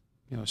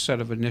a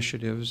set of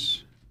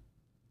initiatives,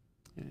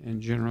 and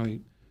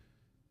generally,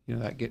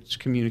 that gets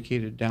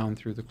communicated down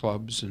through the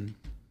clubs, and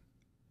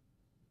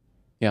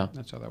yeah,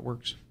 that's how that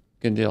works.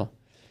 Good deal.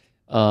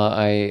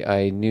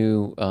 I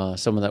knew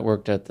someone that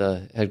worked at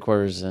the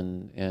headquarters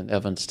in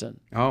Evanston.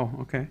 Oh,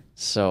 okay.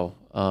 So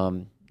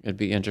it'd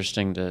be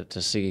interesting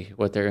to see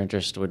what their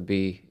interest would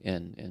be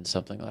in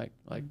something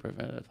like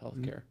preventative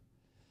health care.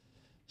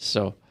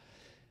 So,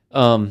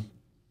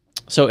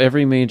 so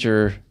every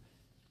major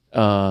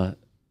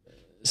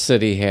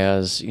city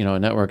has, a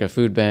network of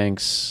food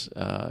banks,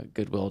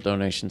 Goodwill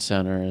donation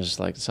centers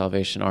like the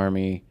Salvation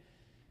Army.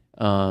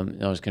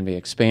 Those can be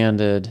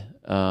expanded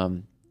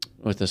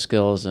with the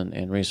skills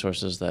and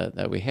resources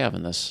that we have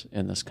in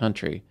this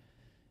country,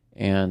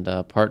 and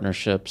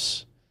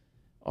partnerships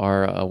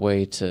are a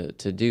way to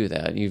do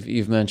that.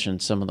 You've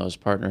mentioned some of those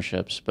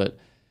partnerships, but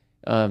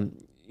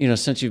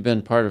since you've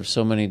been part of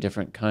so many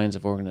different kinds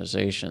of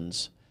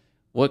organizations,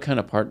 what kind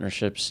of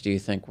partnerships do you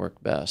think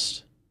work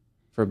best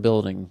for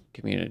building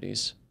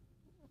communities?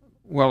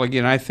 Well,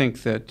 again, I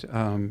think that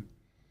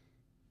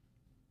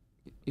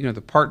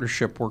the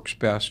partnership works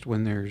best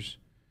when there's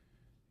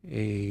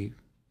a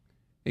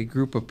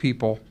group of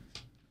people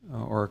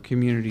or a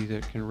community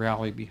that can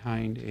rally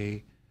behind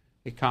a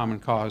common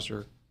cause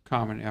or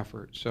common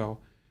effort. So,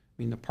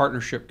 the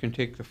partnership can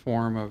take the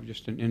form of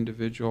just an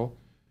individual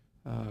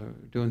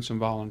doing some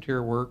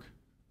volunteer work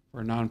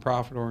for a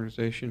nonprofit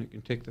organization. It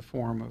can take the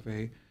form of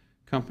a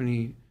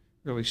company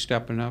really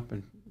stepping up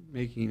and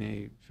making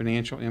a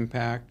financial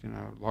impact and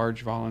a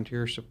large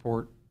volunteer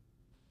support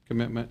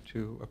commitment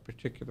to a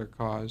particular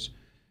cause.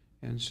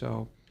 And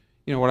so,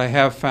 what I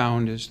have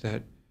found is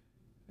that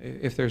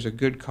if there's a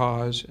good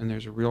cause and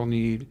there's a real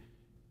need,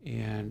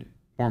 and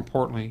more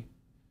importantly,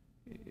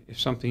 if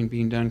something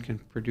being done can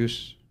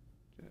produce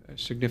a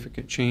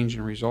significant change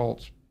in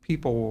results,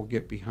 people will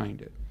get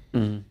behind it.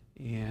 Mm-hmm.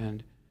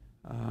 And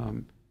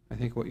I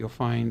think what you'll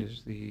find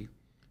is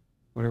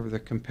whatever the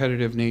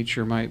competitive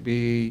nature might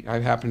be, I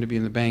happen to be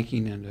in the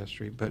banking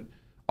industry, but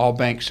all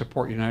banks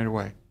support United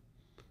Way.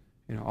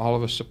 All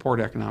of us support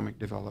economic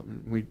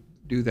development. We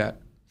do that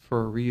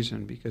for a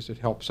reason, because it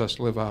helps us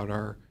live out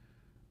our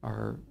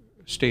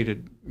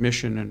stated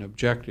mission and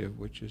objective,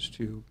 which is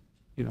to,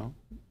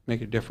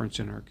 make a difference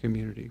in our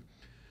community.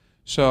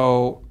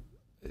 So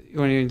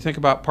when you think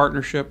about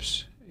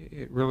partnerships,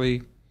 it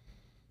really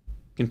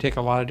can take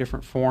a lot of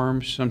different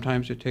forms.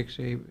 Sometimes it takes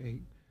a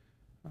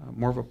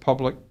more of a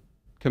public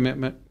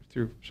commitment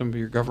through some of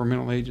your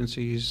governmental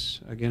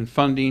agencies. Again,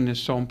 funding is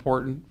so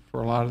important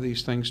for a lot of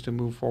these things to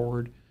move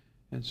forward.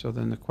 And so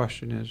then the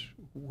question is,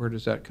 where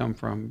does that come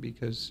from?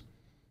 Because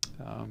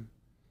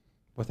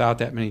without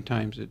that many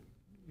times, it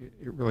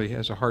really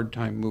has a hard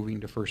time moving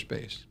to first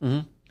base.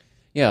 Mm-hmm.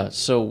 Yeah,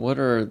 so what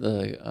are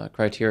the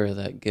criteria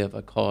that give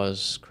a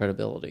cause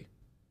credibility?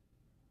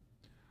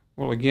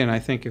 Well, again, I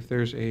think if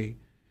there's a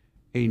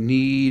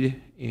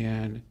need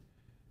and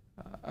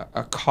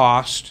a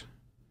cost,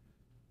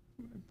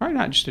 probably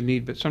not just a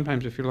need, but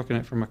sometimes if you're looking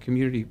at it from a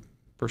community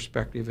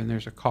perspective and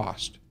there's a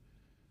cost.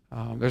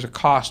 There's a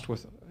cost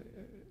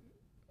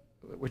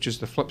which is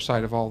the flip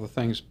side of all the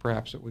things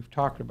perhaps that we've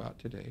talked about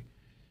today.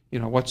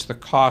 What's the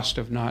cost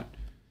of not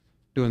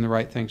doing the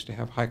right things to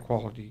have high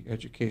quality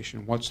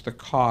education? What's the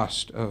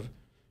cost of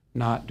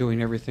not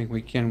doing everything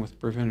we can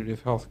with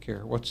preventative health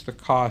care? What's the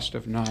cost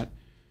of not,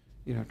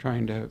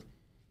 trying to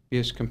be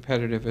as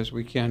competitive as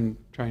we can,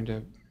 trying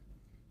to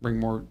bring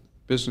more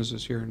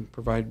businesses here and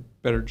provide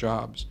better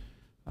jobs?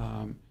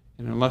 And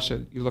unless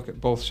you look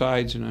at both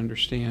sides and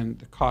understand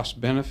the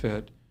cost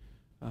benefit,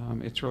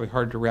 it's really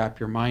hard to wrap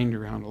your mind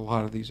around a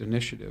lot of these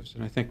initiatives.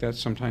 And I think that's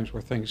sometimes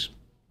where things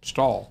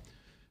stall.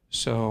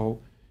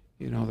 So,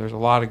 there's a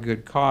lot of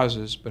good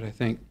causes, but I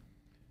think,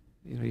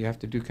 you have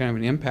to do kind of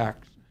an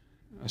impact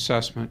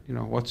assessment.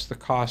 What's the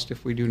cost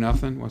if we do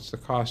nothing? What's the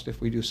cost if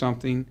we do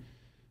something?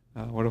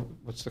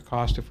 What's the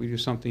cost if we do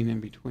something in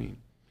between?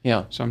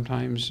 Yeah.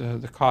 Sometimes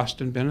the cost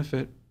and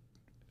benefit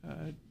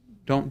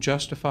don't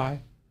justify,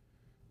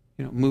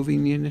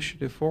 moving the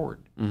initiative forward.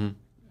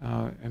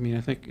 Mm-hmm.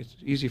 I think it's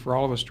easy for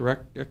all of us to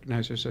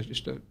recognize there's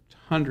just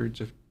hundreds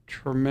of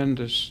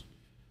tremendous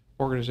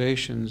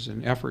organizations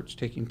and efforts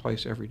taking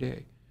place every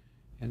day.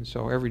 And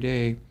so every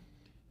day,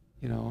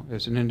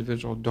 as an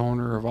individual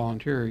donor or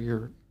volunteer,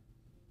 you're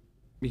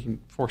being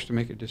forced to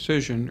make a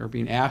decision, or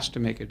being asked to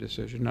make a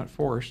decision, not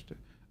forced,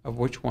 of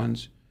which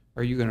ones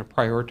are you going to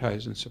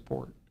prioritize and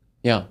support.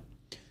 Yeah.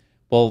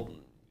 Well,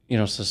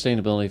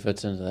 sustainability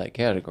fits into that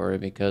category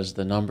because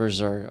the numbers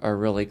are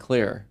really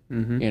clear.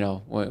 Mm-hmm.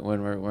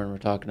 When we're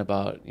talking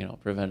about,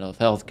 preventative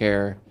health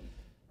care,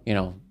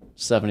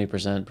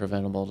 70%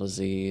 preventable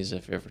disease.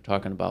 If we're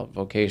talking about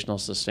vocational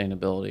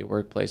sustainability,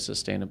 workplace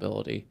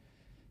sustainability,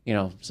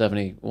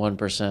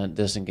 71%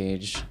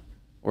 disengaged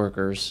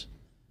workers,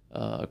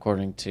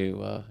 according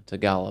to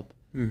Gallup.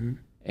 Mm-hmm.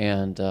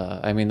 And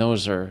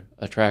those are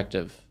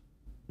attractive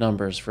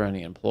numbers for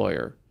any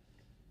employer.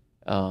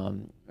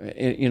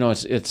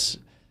 It's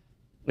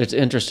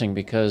interesting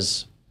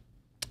because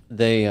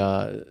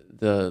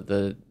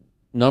the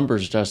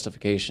numbers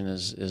justification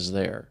is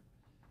there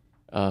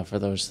for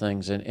those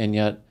things, and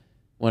yet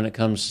when it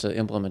comes to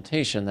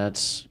implementation,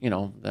 that's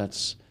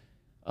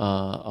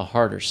a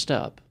harder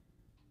step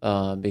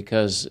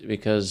because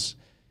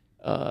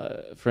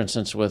for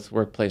instance, with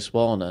workplace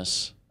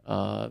wellness,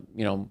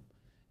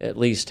 at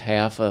least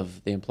half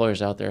of the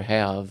employers out there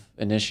have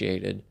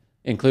initiated,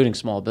 including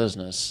small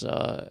business,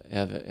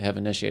 have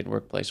initiated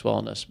workplace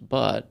wellness,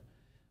 but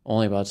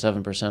only about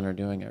 7% are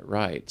doing it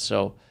right.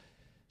 So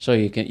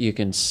you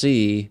can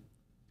see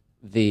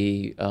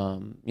the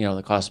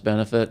the cost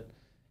benefit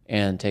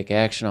and take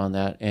action on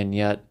that, and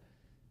yet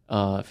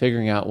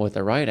figuring out what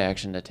the right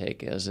action to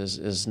take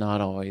is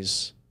not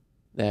always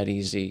that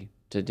easy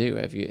to do.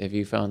 Have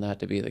you found that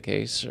to be the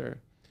case, or?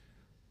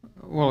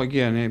 Well,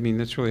 again, I mean,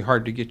 it's really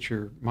hard to get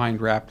your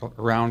mind wrapped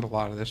around a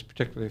lot of this,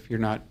 particularly if you're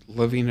not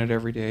living it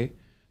every day.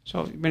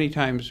 So many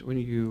times when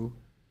you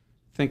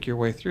think your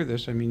way through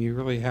this, I mean, you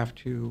really have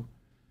to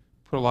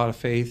put a lot of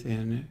faith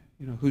in,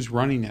 who's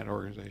running that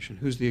organization,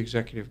 who's the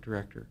executive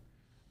director,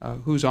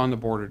 who's on the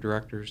board of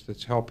directors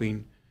that's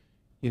helping,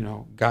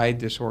 guide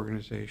this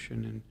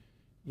organization,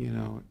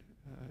 and,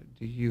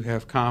 do you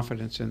have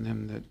confidence in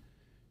them that,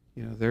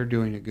 they're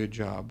doing a good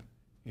job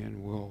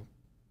and will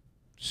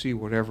see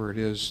whatever it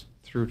is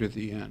through to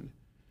the end.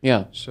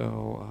 Yeah.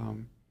 So,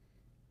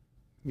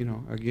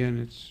 again,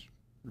 it's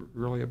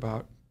really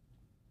about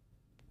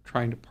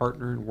trying to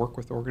partner and work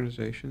with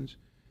organizations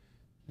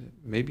that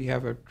maybe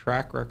have a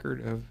track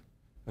record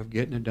of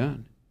getting it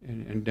done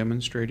and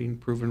demonstrating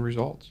proven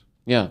results.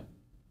 Yeah.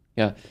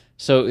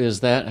 So is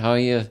that how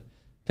you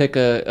pick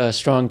a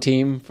strong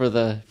team for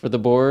the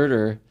board,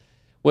 or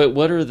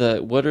what are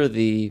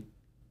the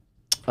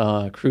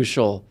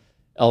crucial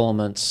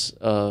elements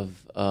of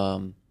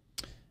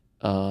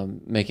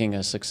making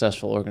a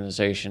successful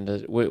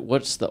organization?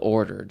 What's the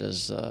order?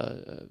 Does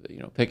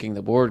picking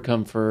the board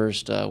come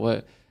first?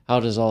 How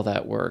does all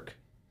that work?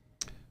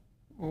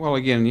 Well,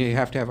 again, you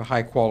have to have a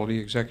high-quality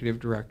executive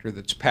director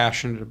that's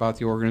passionate about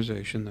the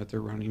organization that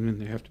they're running,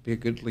 and they have to be a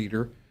good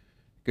leader,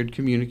 good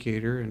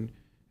communicator, and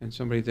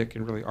somebody that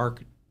can really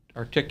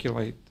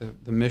articulate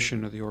the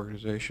mission of the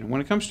organization.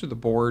 When it comes to the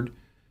board,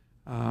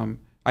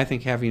 I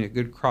think having a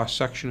good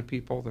cross-section of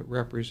people that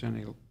represent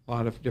a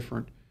lot of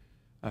different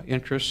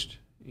interests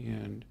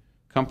and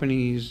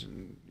companies,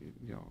 and,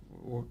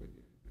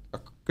 a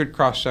good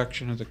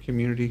cross-section of the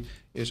community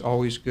is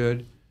always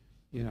good.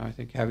 I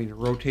think having a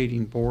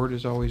rotating board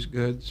is always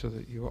good, so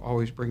that you're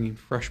always bringing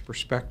fresh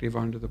perspective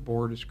onto the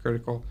board is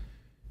critical.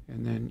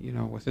 And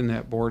then, within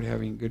that board,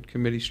 having good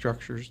committee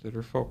structures that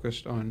are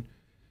focused on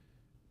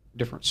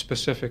different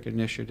specific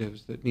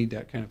initiatives that need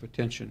that kind of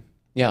attention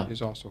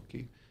is also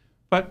key.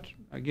 But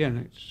again,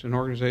 it's an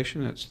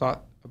organization that's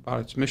thought about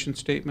its mission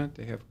statement.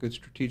 They have a good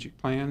strategic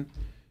plan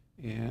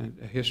and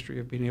a history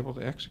of being able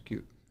to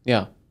execute.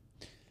 Yeah.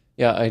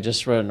 I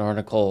just read an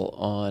article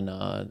on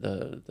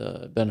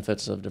the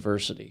benefits of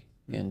diversity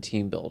in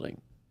team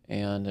building,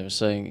 and they were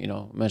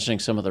saying, mentioning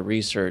some of the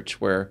research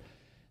where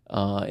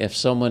if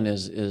someone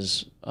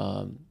is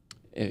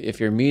if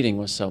you're meeting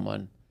with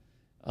someone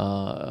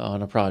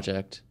on a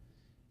project,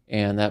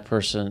 and that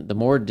person, the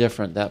more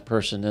different that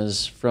person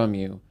is from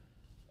you,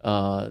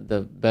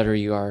 the better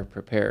you are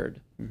prepared.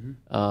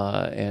 Mm-hmm.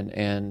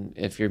 And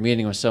if you're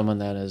meeting with someone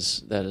that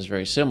is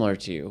very similar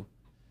to you,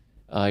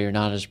 you're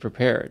not as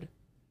prepared,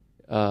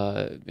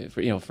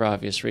 for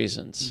obvious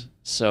reasons. Mm-hmm.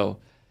 So,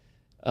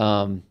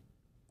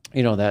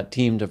 that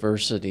team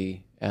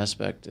diversity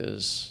aspect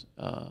is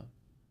a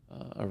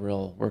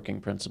real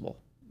working principle.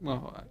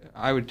 Well,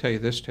 I would tell you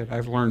this, Ted.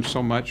 I've learned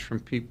so much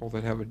from people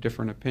that have a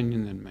different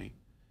opinion than me,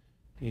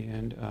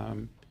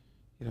 and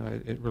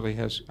it really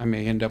has. I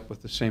may end up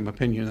with the same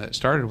opinion that it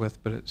started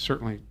with, but it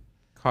certainly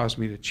caused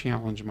me to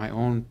challenge my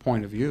own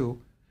point of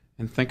view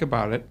and think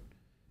about it.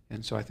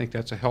 And so I think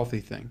that's a healthy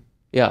thing.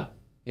 Yeah,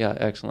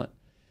 excellent.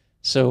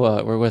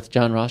 So we're with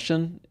John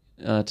Rathjen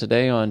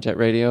today on Jet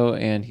Radio,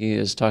 and he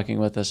is talking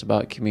with us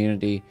about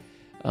community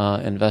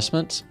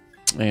investments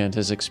and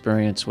his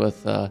experience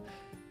with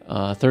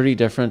 30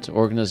 different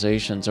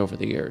organizations over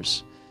the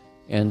years.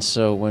 And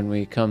so when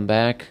we come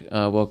back,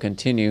 we'll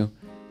continue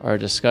our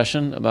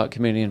discussion about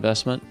community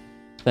investment.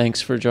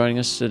 Thanks for joining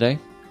us today.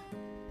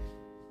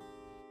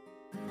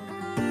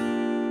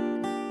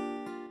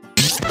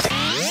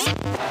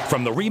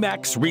 From the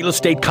RE/MAX Real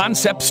Estate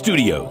Concept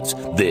Studios,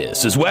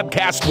 this is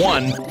Webcast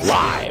One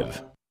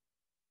Live.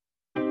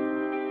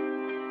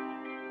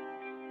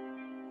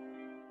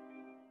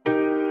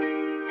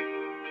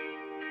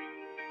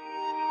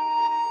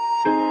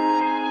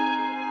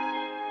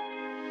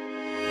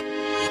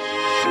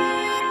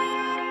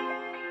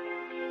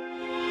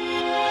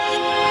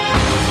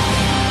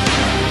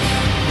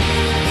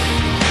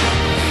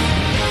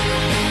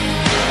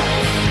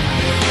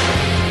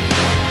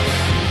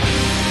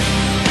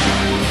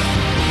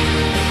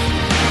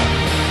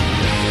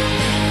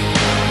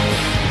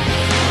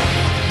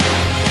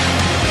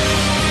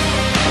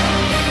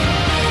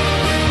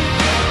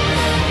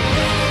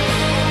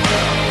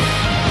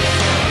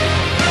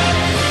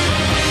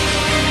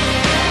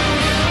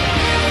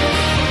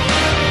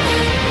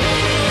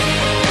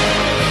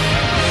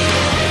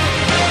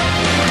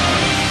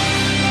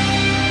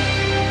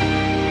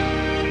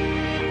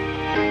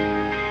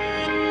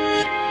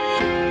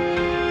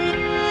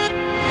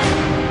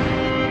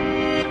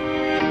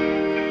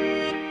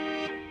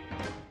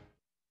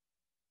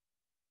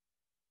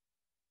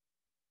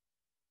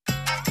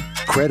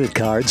 Credit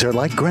cards are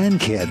like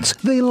grandkids.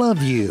 They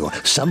love you,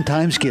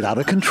 sometimes get out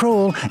of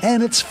control,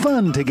 and it's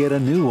fun to get a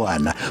new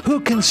one. Who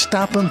can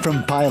stop them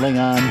from piling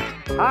on?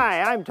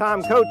 Hi, I'm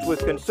Tom Coates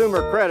with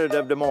Consumer Credit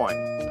of Des Moines.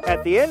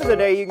 At the end of the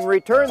day, you can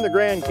return the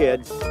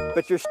grandkids,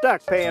 but you're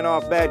stuck paying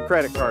off bad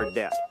credit card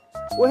debt.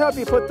 We'll help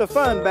you put the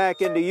fun back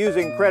into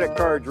using credit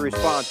cards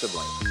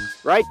responsibly.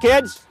 Right,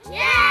 kids?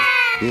 Yeah!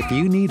 If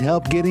you need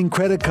help getting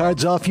credit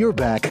cards off your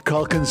back,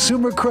 call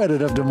Consumer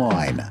Credit of Des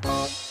Moines.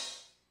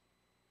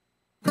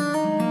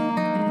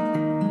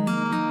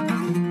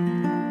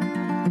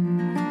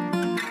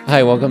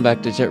 Hi, welcome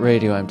back to Jet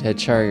Radio. I'm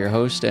Ted Shire, your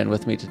host, and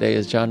with me today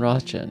is John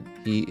Rathjen.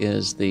 He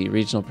is the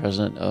regional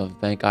president of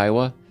Bank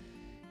Iowa,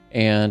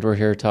 and we're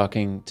here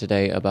talking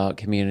today about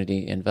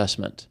community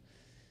investment.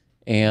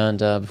 And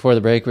before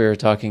the break, we were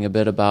talking a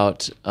bit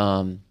about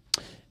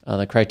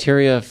the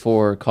criteria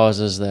for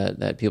causes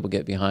that people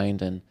get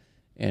behind,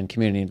 and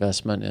community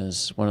investment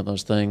is one of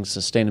those things.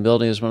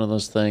 Sustainability is one of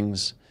those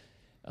things.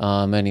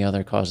 Many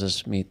other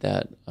causes meet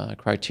that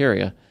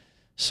criteria.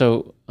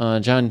 So,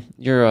 John,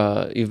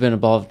 you've been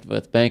involved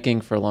with banking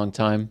for a long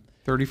time.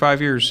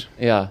 35 years.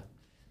 Yeah.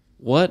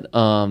 What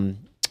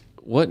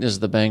is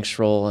the bank's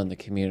role in the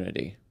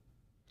community?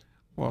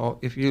 Well,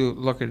 if you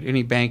look at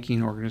any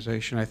banking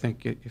organization, I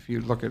think if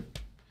you look at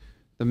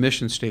the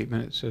mission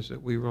statement, it says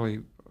that we really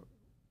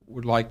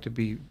would like to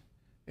be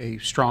a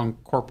strong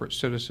corporate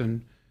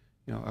citizen,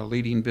 a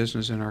leading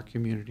business in our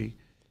community,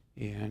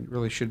 and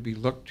really should be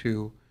looked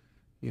to,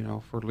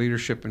 for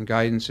leadership and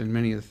guidance in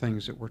many of the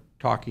things that we're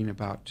talking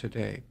about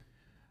today.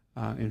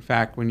 In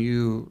fact, when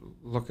you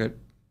look at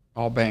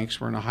all banks,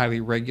 we're in a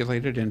highly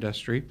regulated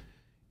industry,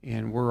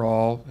 and we're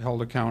all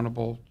held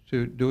accountable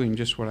to doing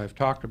just what I've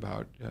talked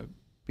about,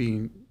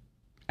 being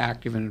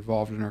active and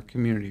involved in our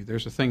community.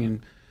 There's a thing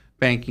in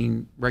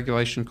banking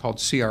regulation called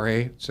CRA.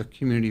 It's a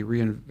Community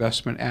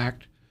Reinvestment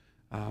Act.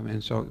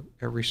 And so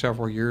every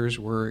several years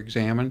we're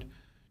examined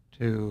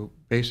to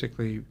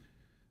basically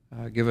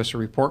give us a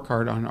report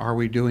card on, are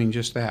we doing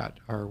just that?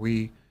 Are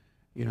we,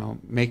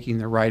 making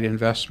the right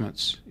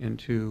investments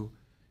into,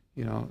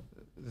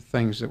 the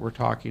things that we're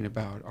talking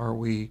about? Are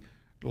we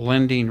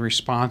lending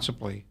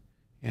responsibly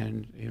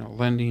and,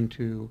 lending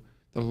to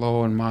the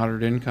low and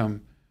moderate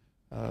income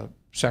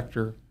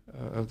sector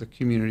of the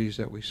communities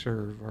that we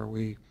serve? Are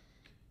we,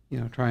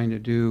 trying to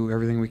do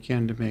everything we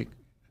can to make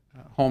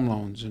home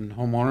loans and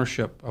home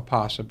ownership a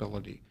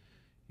possibility?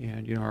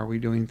 And, are we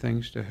doing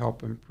things to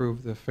help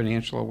improve the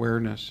financial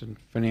awareness and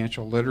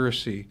financial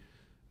literacy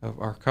of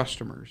our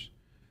customers?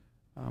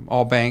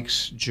 All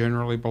banks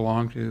generally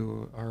belong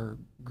to our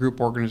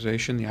group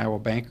organization, the Iowa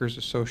Bankers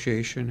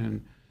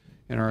Association,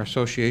 and our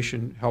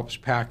association helps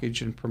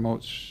package and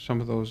promotes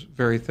some of those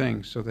very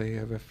things. So they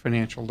have a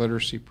financial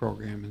literacy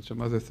program and some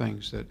other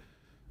things that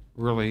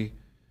really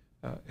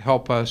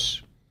help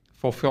us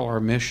fulfill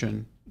our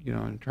mission,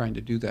 and trying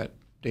to do that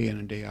day in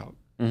and day out.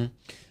 Mm-hmm.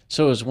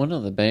 So is one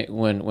of the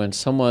when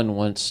someone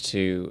wants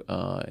to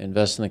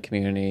invest in the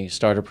community,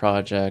 start a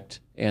project,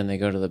 and they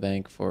go to the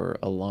bank for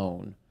a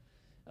loan,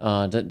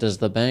 does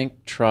the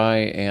bank try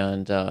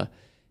and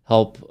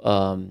help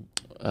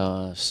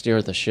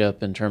steer the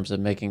ship in terms of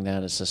making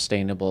that a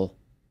sustainable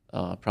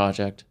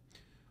project?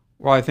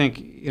 Well, I think,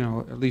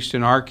 at least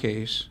in our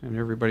case, and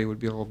everybody would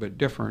be a little bit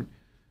different,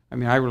 I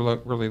mean, I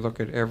really look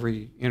at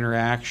every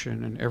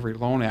interaction and every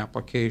loan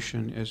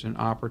application as an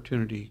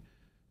opportunity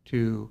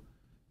to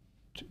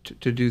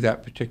do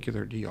that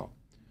particular deal.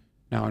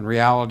 Now, in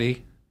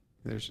reality,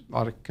 there's a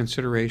lot of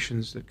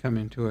considerations that come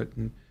into it,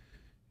 and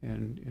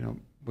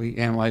we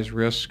analyze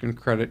risk and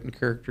credit and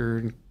character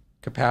and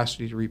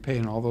capacity to repay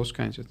and all those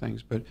kinds of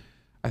things. But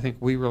I think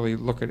we really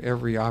look at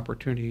every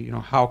opportunity.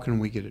 How can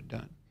we get it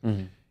done?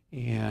 Mm-hmm.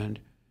 And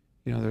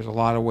there's a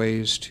lot of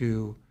ways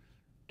to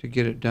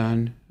get it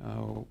done.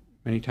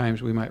 Many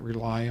times we might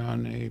rely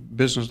on a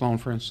business loan,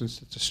 for instance,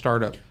 that's a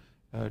startup,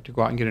 to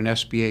go out and get an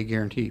SBA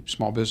guarantee,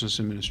 Small Business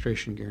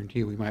Administration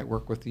guarantee. We might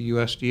work with the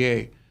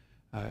USDA,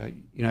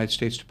 United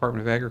States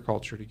Department of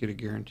Agriculture, to get a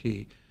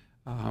guarantee,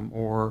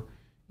 or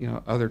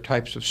other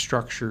types of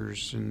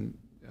structures, and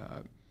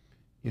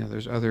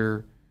there's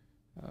other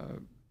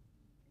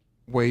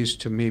ways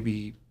to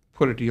maybe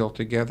put a deal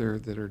together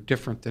that are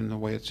different than the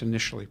way it's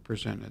initially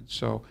presented.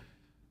 So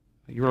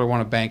you really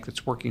want a bank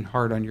that's working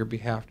hard on your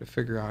behalf to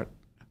figure out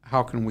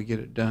how can we get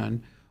it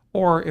done,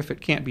 or if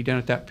it can't be done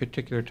at that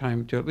particular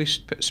time, to at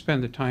least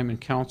spend the time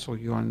and counsel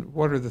you on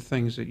what are the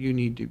things that you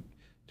need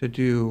to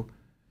do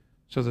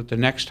so that the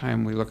next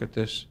time we look at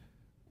this,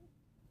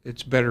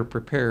 it's better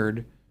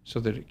prepared so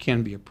that it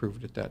can be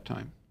approved at that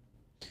time.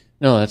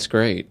 No, that's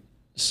great.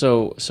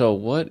 So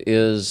what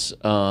is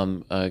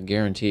a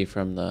guarantee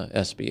from the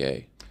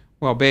SBA?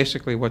 Well,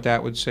 basically what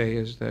that would say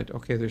is that,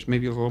 okay, there's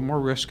maybe a little more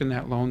risk in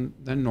that loan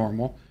than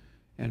normal,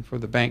 and for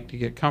the bank to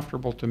get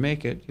comfortable to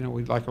make it,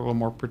 we'd like a little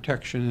more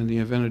protection in the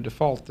event of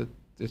default that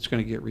it's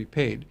going to get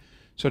repaid.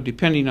 So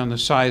depending on the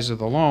size of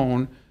the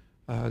loan,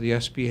 the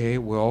SBA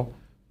will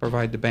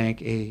provide the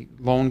bank a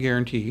loan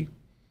guarantee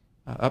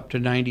up to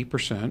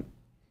 90%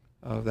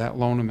 of that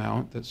loan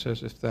amount that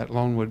says if that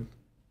loan would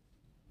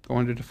go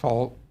into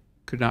default,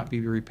 could not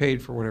be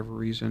repaid for whatever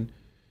reason,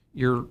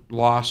 your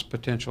loss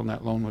potential in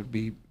that loan would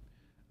be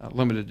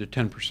limited to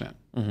 10%.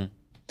 Mm-hmm.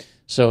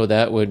 So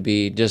that would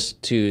be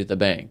just to the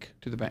bank?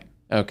 To the bank.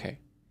 Okay,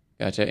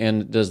 gotcha.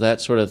 And does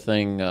that sort of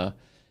thing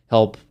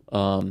help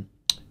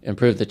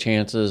improve the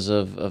chances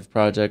of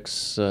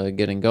projects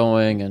getting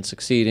going and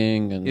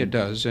succeeding? And it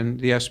does, and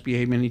the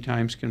SBA many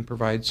times can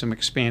provide some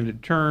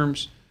expanded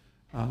terms,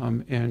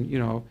 and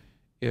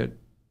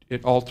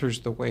it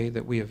alters the way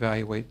that we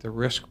evaluate the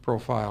risk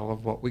profile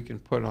of what we can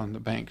put on the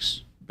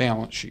bank's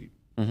balance sheet.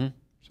 Mm-hmm.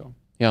 So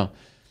yeah,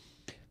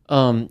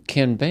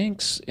 can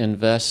banks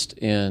invest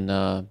in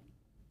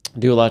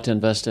do a lot to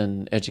invest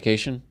in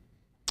education?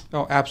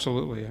 Oh,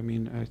 absolutely. I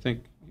mean, I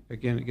think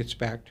again it gets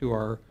back to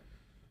our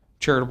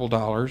charitable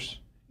dollars,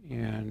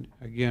 and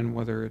again,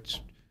 whether it's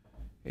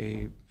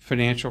a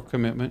financial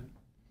commitment,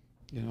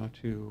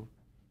 to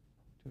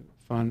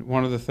fund.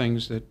 One of the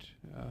things that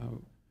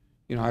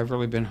I've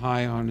really been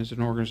high on is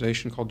an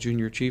organization called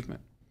Junior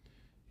Achievement,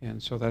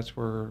 and so that's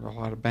where a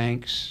lot of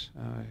banks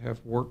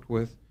have worked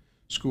with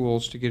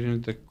schools to get into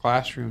the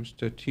classrooms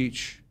to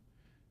teach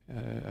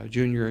a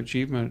junior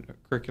achievement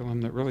curriculum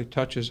that really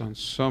touches on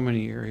so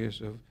many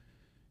areas of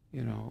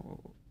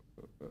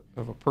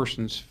a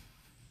person's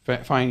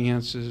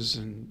finances,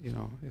 and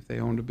if they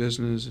owned a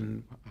business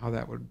and how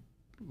that would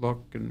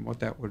look and what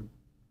that would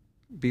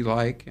be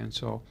like. And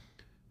so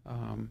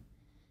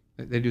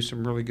they do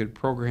some really good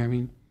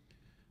programming.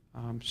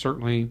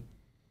 Certainly,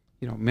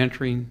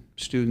 mentoring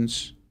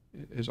students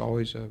is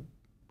always a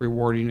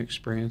rewarding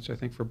experience, I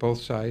think, for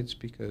both sides,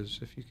 because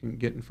if you can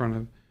get in front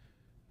of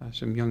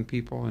some young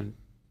people and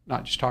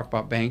not just talk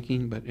about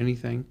banking, but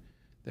anything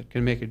that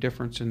can make a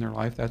difference in their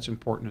life, that's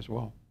important as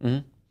well.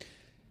 Mm-hmm.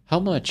 How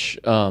much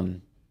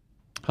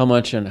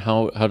and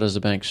how does the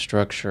bank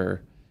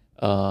structure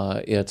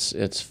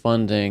its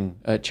funding,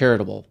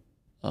 charitable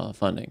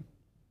funding?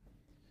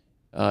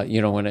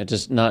 When it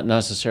just not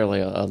necessarily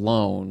a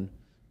loan,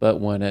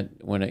 but when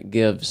it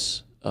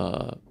gives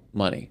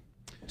money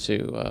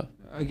to.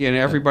 Again,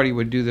 everybody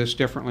would do this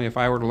differently. If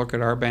I were to look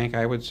at our bank,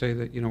 I would say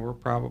that we're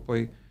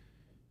probably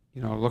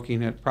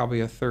looking at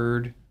probably a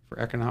third for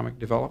economic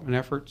development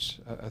efforts,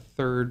 a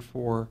third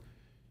for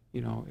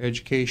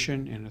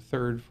education, and a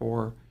third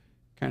for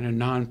kind of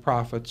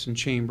nonprofits and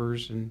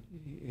chambers.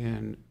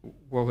 And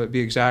will it be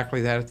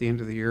exactly that at the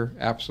end of the year?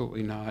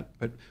 Absolutely not.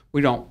 But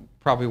we don't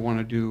probably want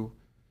to do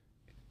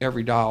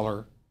every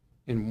dollar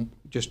in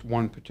just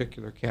one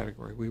particular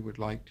category. We would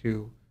like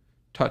to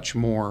touch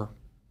more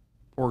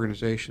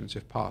organizations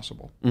if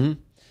possible. Mm-hmm.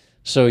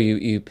 So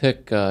you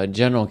pick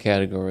general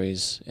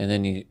categories, and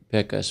then you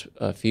pick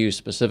a few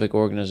specific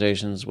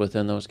organizations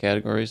within those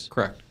categories?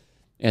 Correct.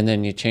 And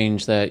then you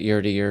change that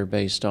year to year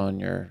based on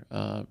your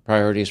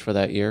priorities for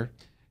that year?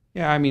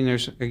 Yeah, I mean,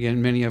 there's,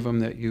 again, many of them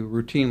that you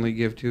routinely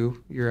give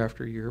to year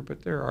after year,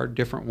 but there are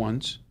different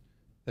ones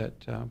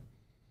that,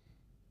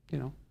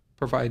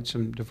 provide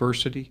some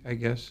diversity, I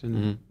guess, in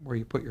mm-hmm. where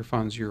you put your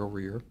funds year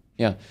over year.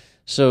 Yeah.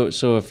 So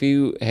if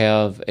you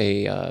have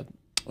an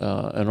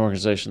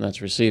organization that's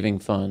receiving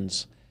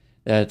funds,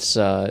 that's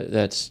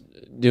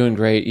doing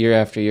great year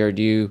after year,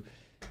 do you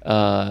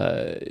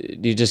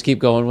just keep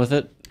going with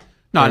it?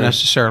 Not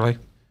necessarily.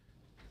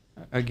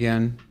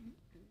 Again,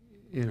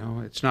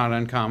 it's not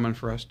uncommon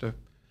for us to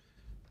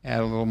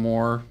add a little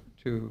more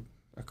to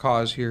a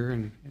cause here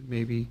and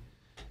maybe,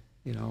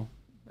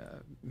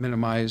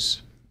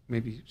 minimize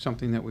maybe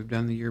something that we've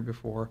done the year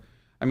before.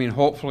 I mean,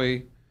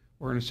 hopefully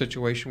we're in a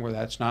situation where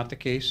that's not the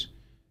case.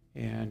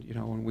 And,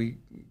 when we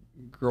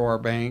grow our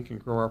bank and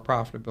grow our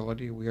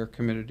profitability, we are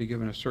committed to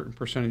giving a certain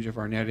percentage of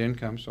our net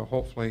income. So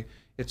hopefully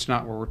it's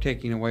not where we're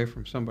taking away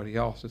from somebody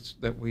else. It's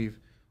that we've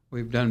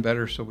done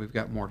better, so we've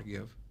got more to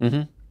give.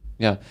 Mm-hmm.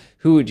 Yeah.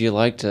 Who would you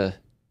like to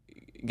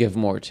give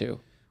more to?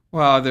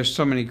 Well, there's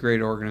so many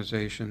great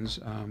organizations.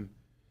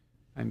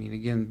 I mean,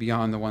 again,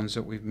 beyond the ones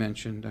that we've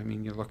mentioned, I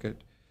mean, you look at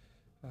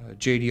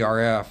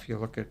JDRF, you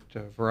look at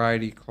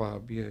Variety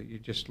Club, you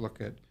just look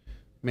at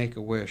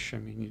Make-A-Wish. I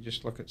mean, you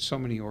just look at so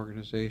many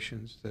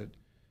organizations that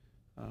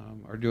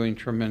are doing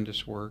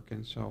tremendous work.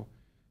 And so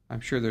I'm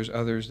sure there's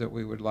others that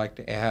we would like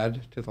to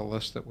add to the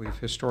list that we've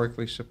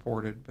historically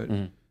supported, but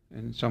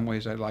in some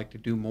ways I'd like to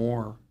do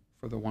more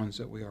for the ones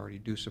that we already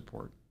do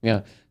support.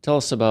 Yeah. Tell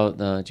us about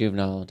the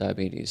Juvenile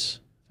Diabetes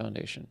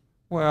Foundation.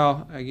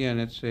 Well, again,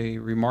 it's a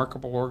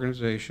remarkable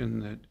organization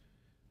that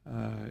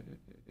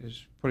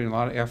is putting a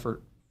lot of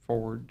effort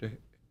forward to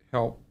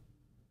help,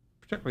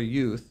 particularly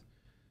youth,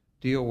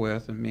 deal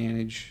with and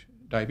manage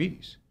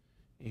diabetes.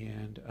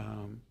 And,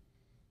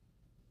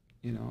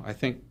 I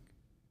think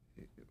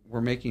we're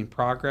making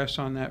progress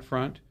on that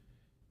front.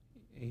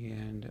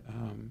 And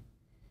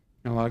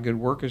a lot of good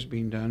work is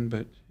being done,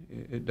 but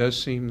it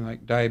does seem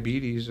like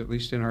diabetes, at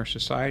least in our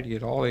society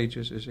at all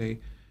ages, is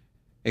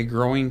a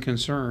growing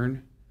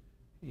concern.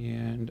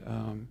 And,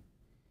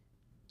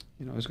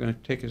 it's going to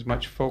take as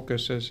much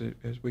focus as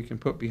we can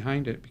put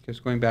behind it, because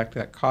going back to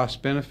that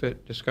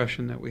cost-benefit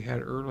discussion that we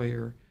had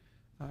earlier,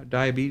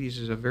 diabetes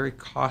is a very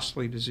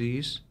costly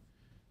disease.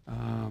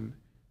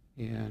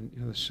 And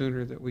the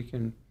sooner that we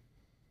can,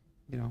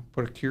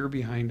 put a cure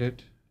behind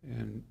it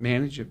and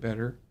manage it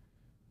better,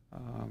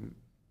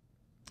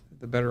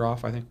 the better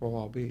off I think we'll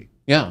all be.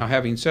 Yeah. Now,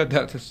 having said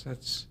that,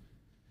 it's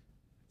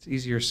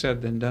easier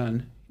said than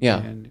done.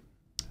 Yeah. And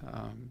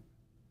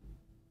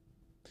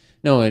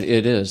no, it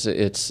is.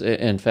 It's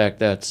in fact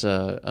that's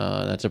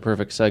a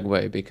perfect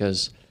segue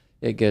because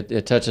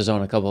it touches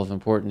on a couple of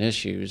important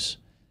issues,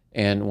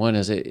 and one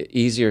is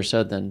easier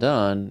said than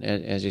done,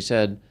 as you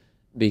said,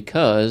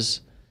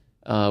 because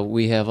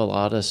we have a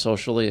lot of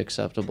socially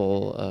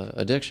acceptable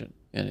addiction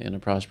in a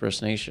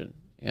prosperous nation,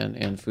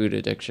 and food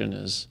addiction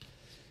is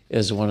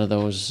one of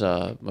those.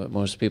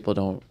 Most people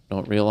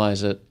don't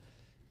realize it.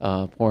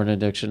 Porn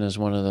addiction is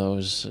one of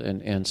those,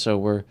 and so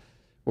we're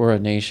a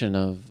nation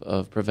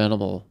of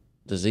preventable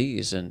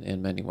disease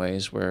in many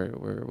ways,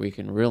 where we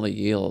can really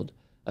yield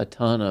a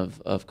ton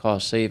of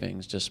cost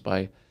savings just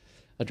by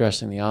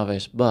addressing the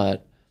obvious.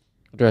 But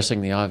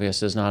addressing the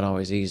obvious is not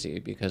always easy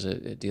because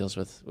it deals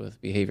with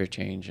behavior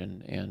change,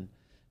 and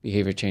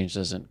behavior change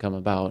doesn't come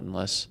about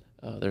unless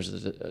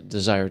there's a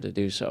desire to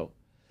do so.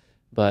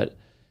 But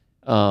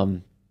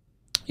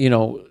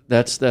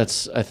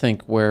that's I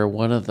think where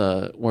one of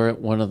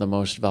the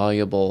most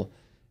valuable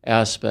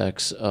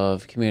aspects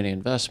of community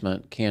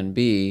investment can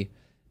be,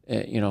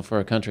 for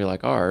a country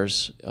like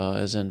ours,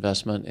 is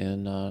investment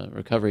in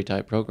recovery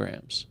type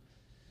programs.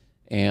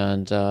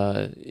 And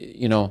I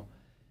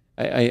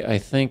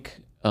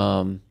think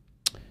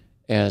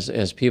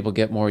as people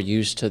get more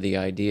used to the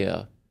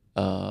idea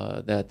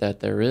that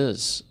there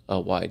is a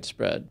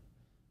widespread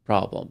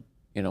problem,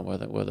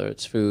 whether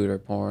it's food or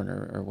porn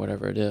or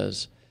whatever it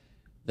is,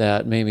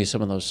 that maybe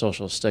some of those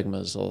social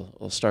stigmas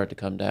will start to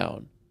come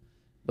down.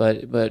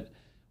 But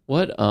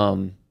what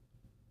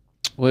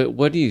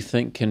do you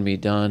think can be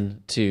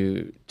done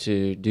to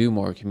do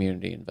more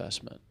community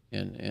investment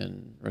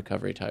in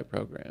recovery type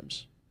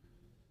programs?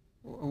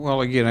 Well,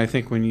 again, I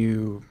think when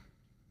you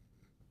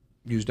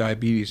use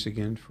diabetes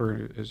again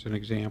as an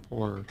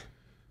example,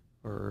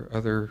 or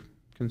other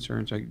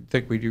concerns, I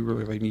think we do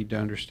really need to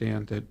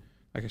understand that,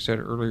 like I said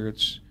earlier,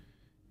 it's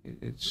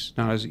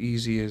not as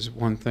easy as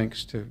one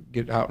thinks to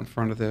get out in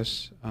front of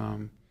this.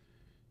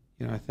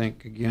 I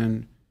think,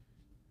 again,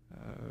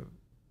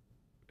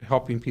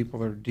 helping people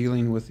that are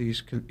dealing with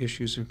these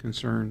issues and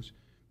concerns,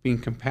 being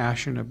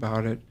compassionate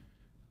about it,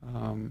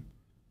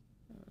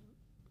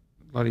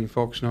 letting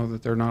folks know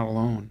that they're not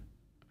alone.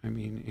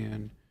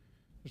 And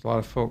there's a lot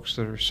of folks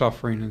that are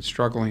suffering and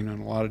struggling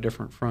on a lot of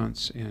different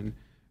fronts, and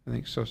I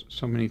think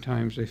so many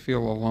times they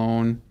feel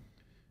alone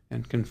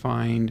and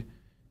confined,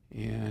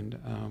 and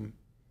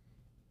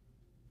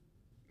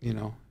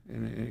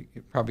and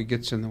it probably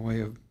gets in the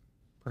way of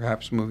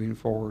perhaps moving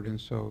forward. And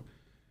so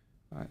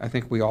I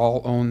think we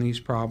all own these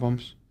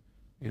problems.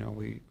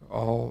 We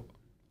all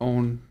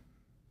own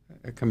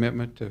a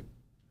commitment to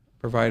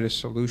provide a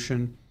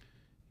solution,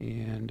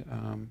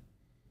 and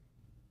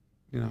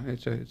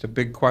it's a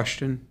big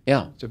question.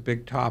 Yeah, it's a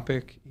big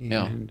topic,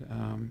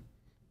 and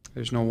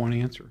there's no one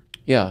answer.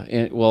 Yeah,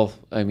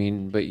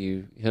 but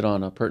you hit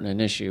on a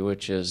pertinent issue,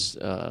 which is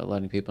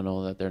letting people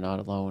know that they're not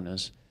alone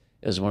is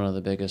one of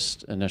the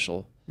biggest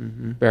initial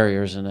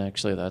barriers, and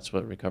actually that's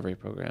what recovery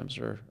programs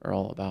are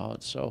all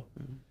about. So,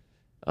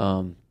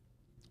 to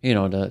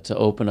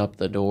open up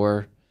the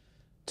door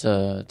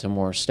to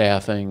more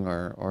staffing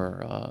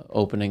or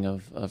opening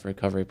of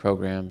recovery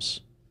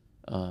programs,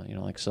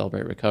 like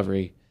Celebrate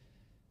Recovery,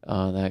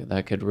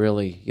 that could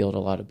really yield a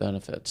lot of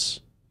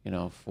benefits,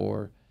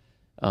 for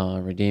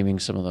redeeming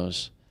some of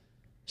those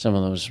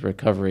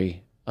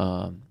recovery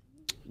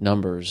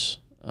numbers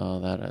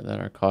that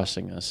are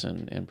costing us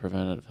in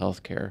preventative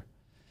health care.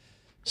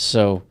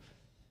 So,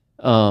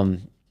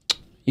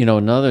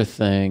 another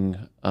thing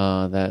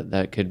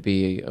that could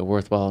be a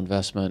worthwhile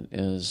investment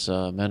is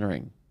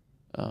mentoring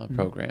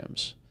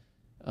programs.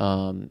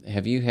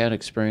 Have you had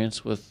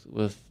experience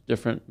with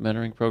different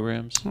mentoring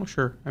programs? Oh,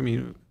 sure.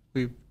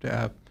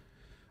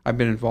 I've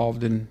been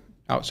involved in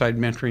outside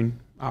mentoring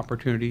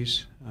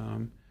opportunities,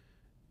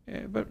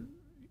 but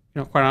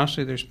quite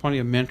honestly, there's plenty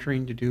of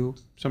mentoring to do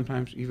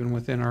sometimes even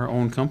within our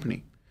own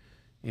company.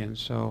 And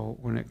so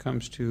when it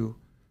comes to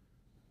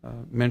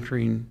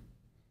mentoring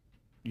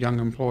young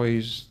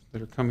employees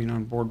that are coming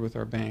on board with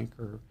our bank,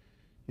 or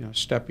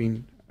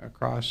stepping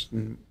across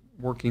and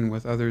working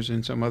with others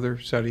in some other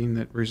setting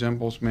that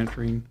resembles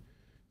mentoring,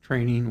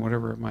 training,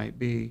 whatever it might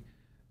be,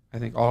 I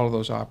think all of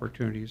those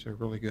opportunities are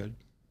really good.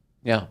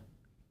 Yeah.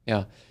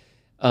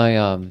 I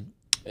and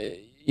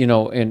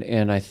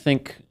I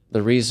think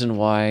the reason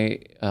why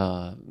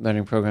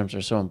mentoring programs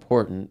are so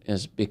important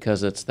is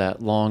because it's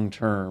that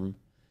long-term,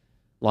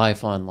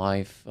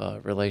 life-on-life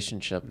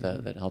relationship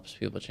that helps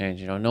people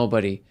change.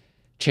 Nobody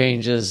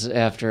changes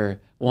after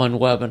one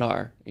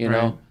webinar,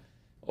 Right.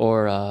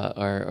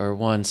 or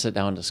one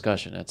sit-down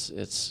discussion.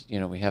 It's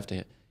we have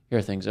to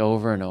hear things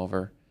over and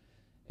over,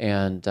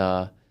 and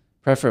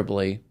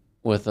preferably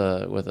with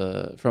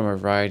from a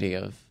variety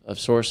of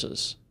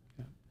sources,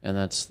 and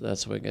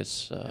that's what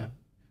gets.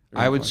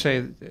 I would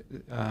say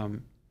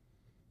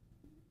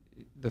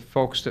the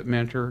folks that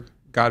mentor,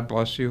 God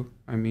bless you.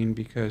 I mean,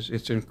 because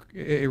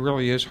it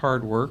really is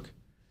hard work,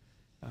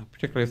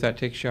 particularly if that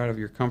takes you out of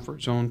your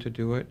comfort zone to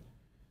do it.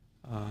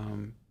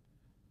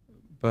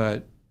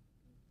 But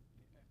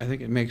I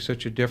think it makes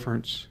such a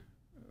difference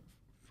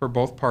for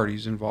both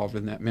parties involved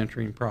in that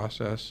mentoring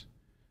process.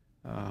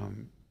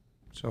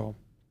 So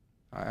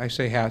I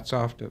say hats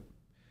off to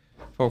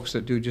folks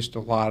that do just a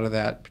lot of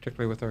that,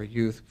 particularly with our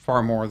youth,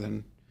 far more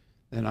than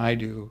I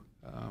do.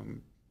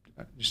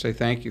 I just say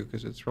thank you,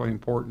 because it's really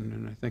important,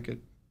 and I think it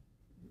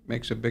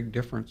makes a big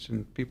difference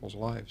in people's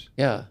lives.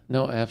 Yeah,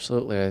 no,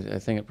 absolutely. I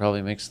think it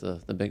probably makes the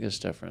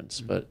biggest difference.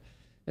 Mm-hmm. But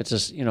it's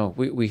just,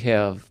 we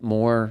have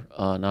more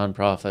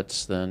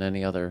nonprofits than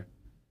any other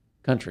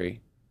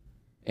country,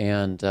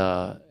 and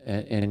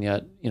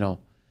yet,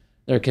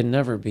 there can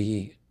never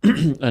be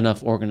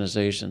enough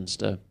organizations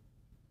to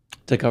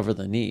cover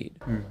the need.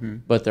 Mm-hmm.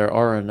 But there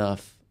are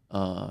enough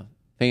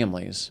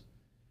families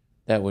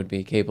that would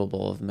be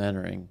capable of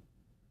mentoring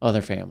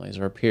other families,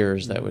 or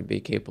peers that would be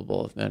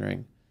capable of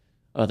mentoring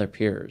other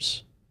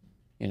peers.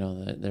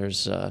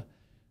 There's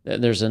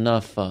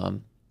enough,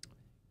 kind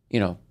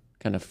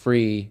of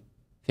free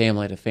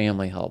family to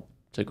family help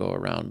to go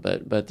around,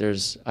 but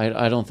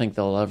I don't think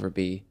there'll ever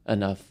be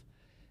enough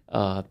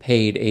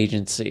paid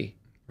agency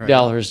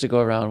dollars to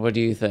go around. What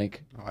do you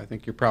think? Oh, I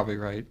think you're probably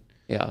right.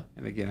 Yeah.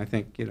 And again, I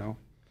think,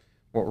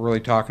 what we're really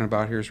talking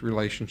about here is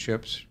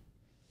relationships.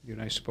 You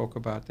and I spoke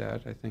about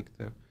that. I think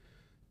the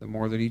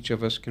more that each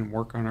of us can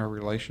work on our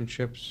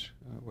relationships,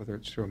 whether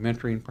it's through a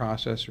mentoring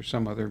process or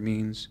some other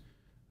means,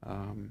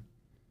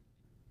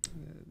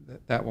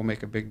 that will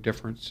make a big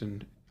difference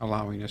in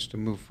allowing us to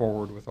move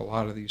forward with a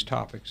lot of these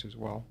topics as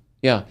well.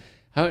 Yeah.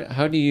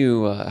 How do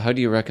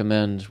you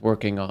recommend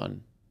working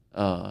on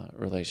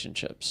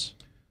relationships?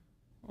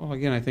 Well,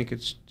 again, I think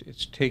it's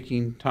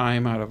taking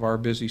time out of our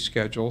busy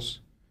schedules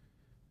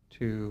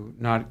to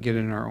not get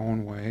in our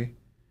own way,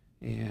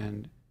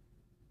 and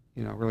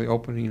really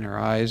opening our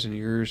eyes and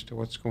ears to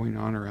what's going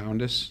on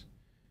around us.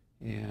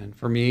 And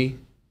for me,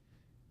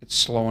 it's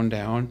slowing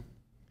down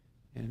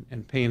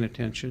and paying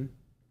attention.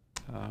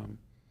 I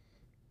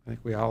think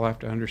we all have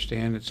to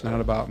understand it's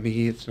not about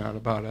me, it's not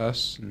about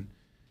us, and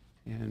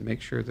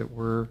make sure that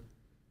we're,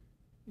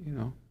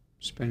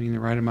 spending the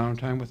right amount of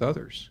time with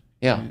others.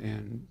 Yeah.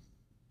 And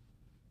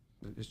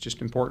it's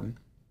just important.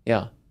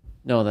 Yeah.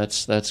 No,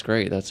 that's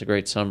great. That's a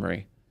great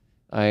summary.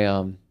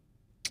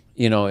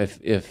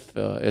 If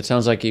it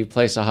sounds like you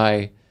place a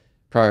high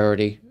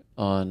priority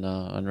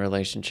on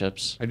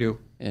relationships. I do.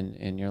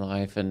 In your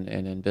life and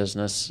in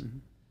business. Mm-hmm.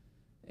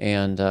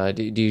 And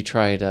do you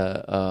try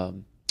to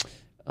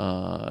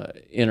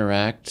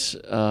interact,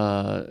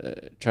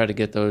 try to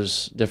get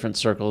those different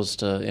circles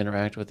to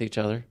interact with each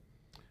other?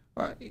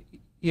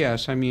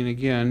 Yes. I mean,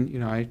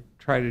 again, I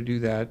try to do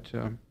that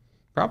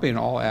probably in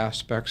all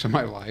aspects of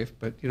my life,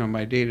 but,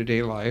 my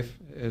day-to-day life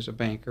as a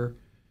banker,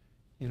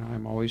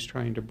 I'm always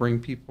trying to bring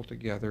people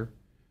together,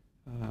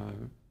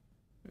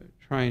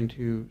 trying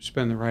to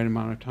spend the right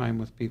amount of time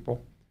with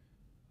people.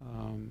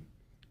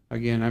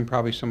 Again, I'm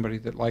probably somebody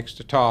that likes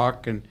to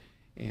talk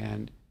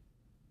and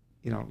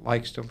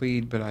likes to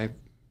lead, but I've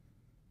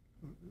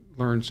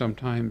learned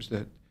sometimes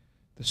that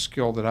the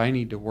skill that I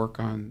need to work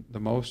on the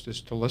most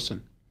is to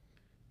listen.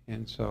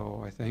 And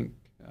so I think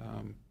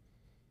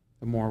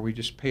the more we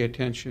just pay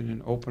attention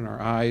and open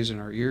our eyes and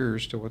our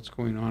ears to what's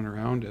going on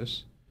around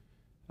us,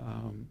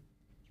 and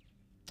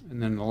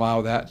then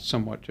allow that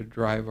somewhat to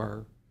drive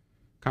our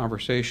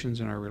conversations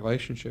and our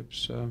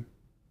relationships.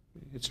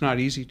 It's not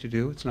easy to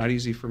do. It's not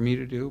easy for me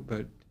to do,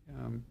 but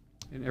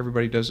and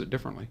everybody does it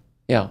differently.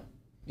 Yeah.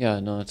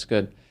 No, that's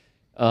good.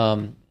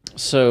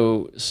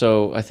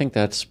 So I think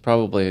that's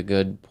probably a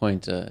good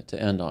point to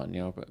end on.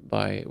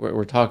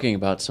 We're talking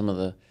about some of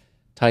the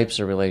types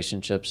of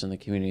relationships in the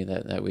community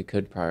that we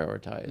could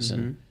prioritize,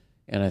 mm-hmm.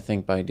 and I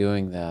think by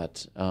doing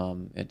that,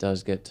 it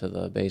does get to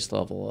the base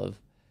level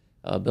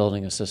of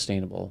building a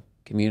sustainable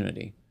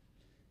community.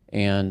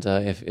 And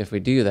if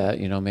we do that,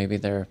 maybe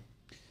there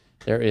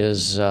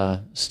is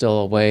still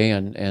a way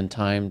and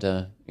time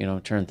to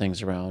turn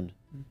things around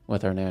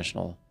with our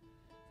national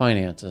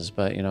finances.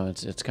 But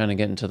it's kind of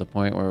getting to the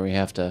point where we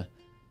have to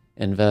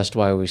invest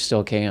while we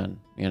still can.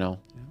 Yeah.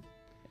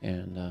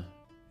 And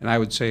I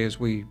would say, as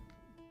we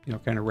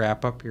kind of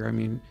wrap up here, I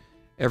mean,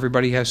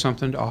 everybody has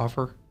something to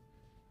offer.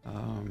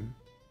 And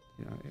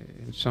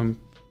some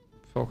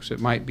folks, it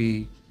might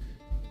be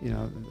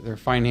their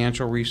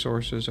financial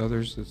resources,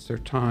 others it's their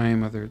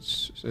time,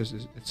 others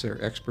it's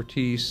their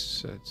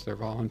expertise, it's their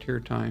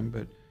volunteer time.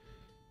 But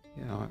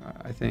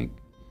I think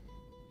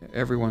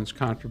everyone's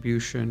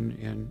contribution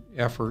and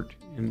effort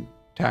in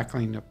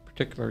tackling a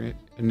particular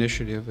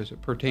initiative as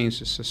it pertains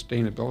to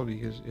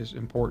sustainability is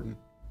important.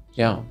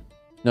 Yeah.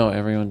 No,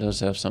 everyone does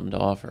have something to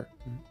offer.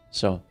 Mm-hmm.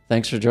 So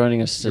thanks for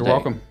joining us today. You're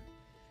welcome.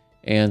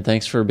 And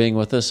thanks for being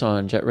with us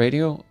on Jet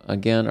Radio.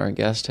 Again, our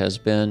guest has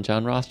been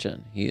John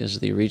Rathjen. He is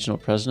the regional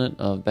president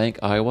of Bank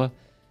Iowa,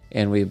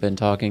 and we've been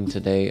talking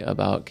today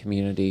about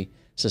community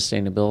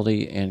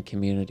sustainability and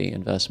community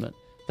investment.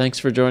 Thanks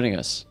for joining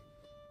us.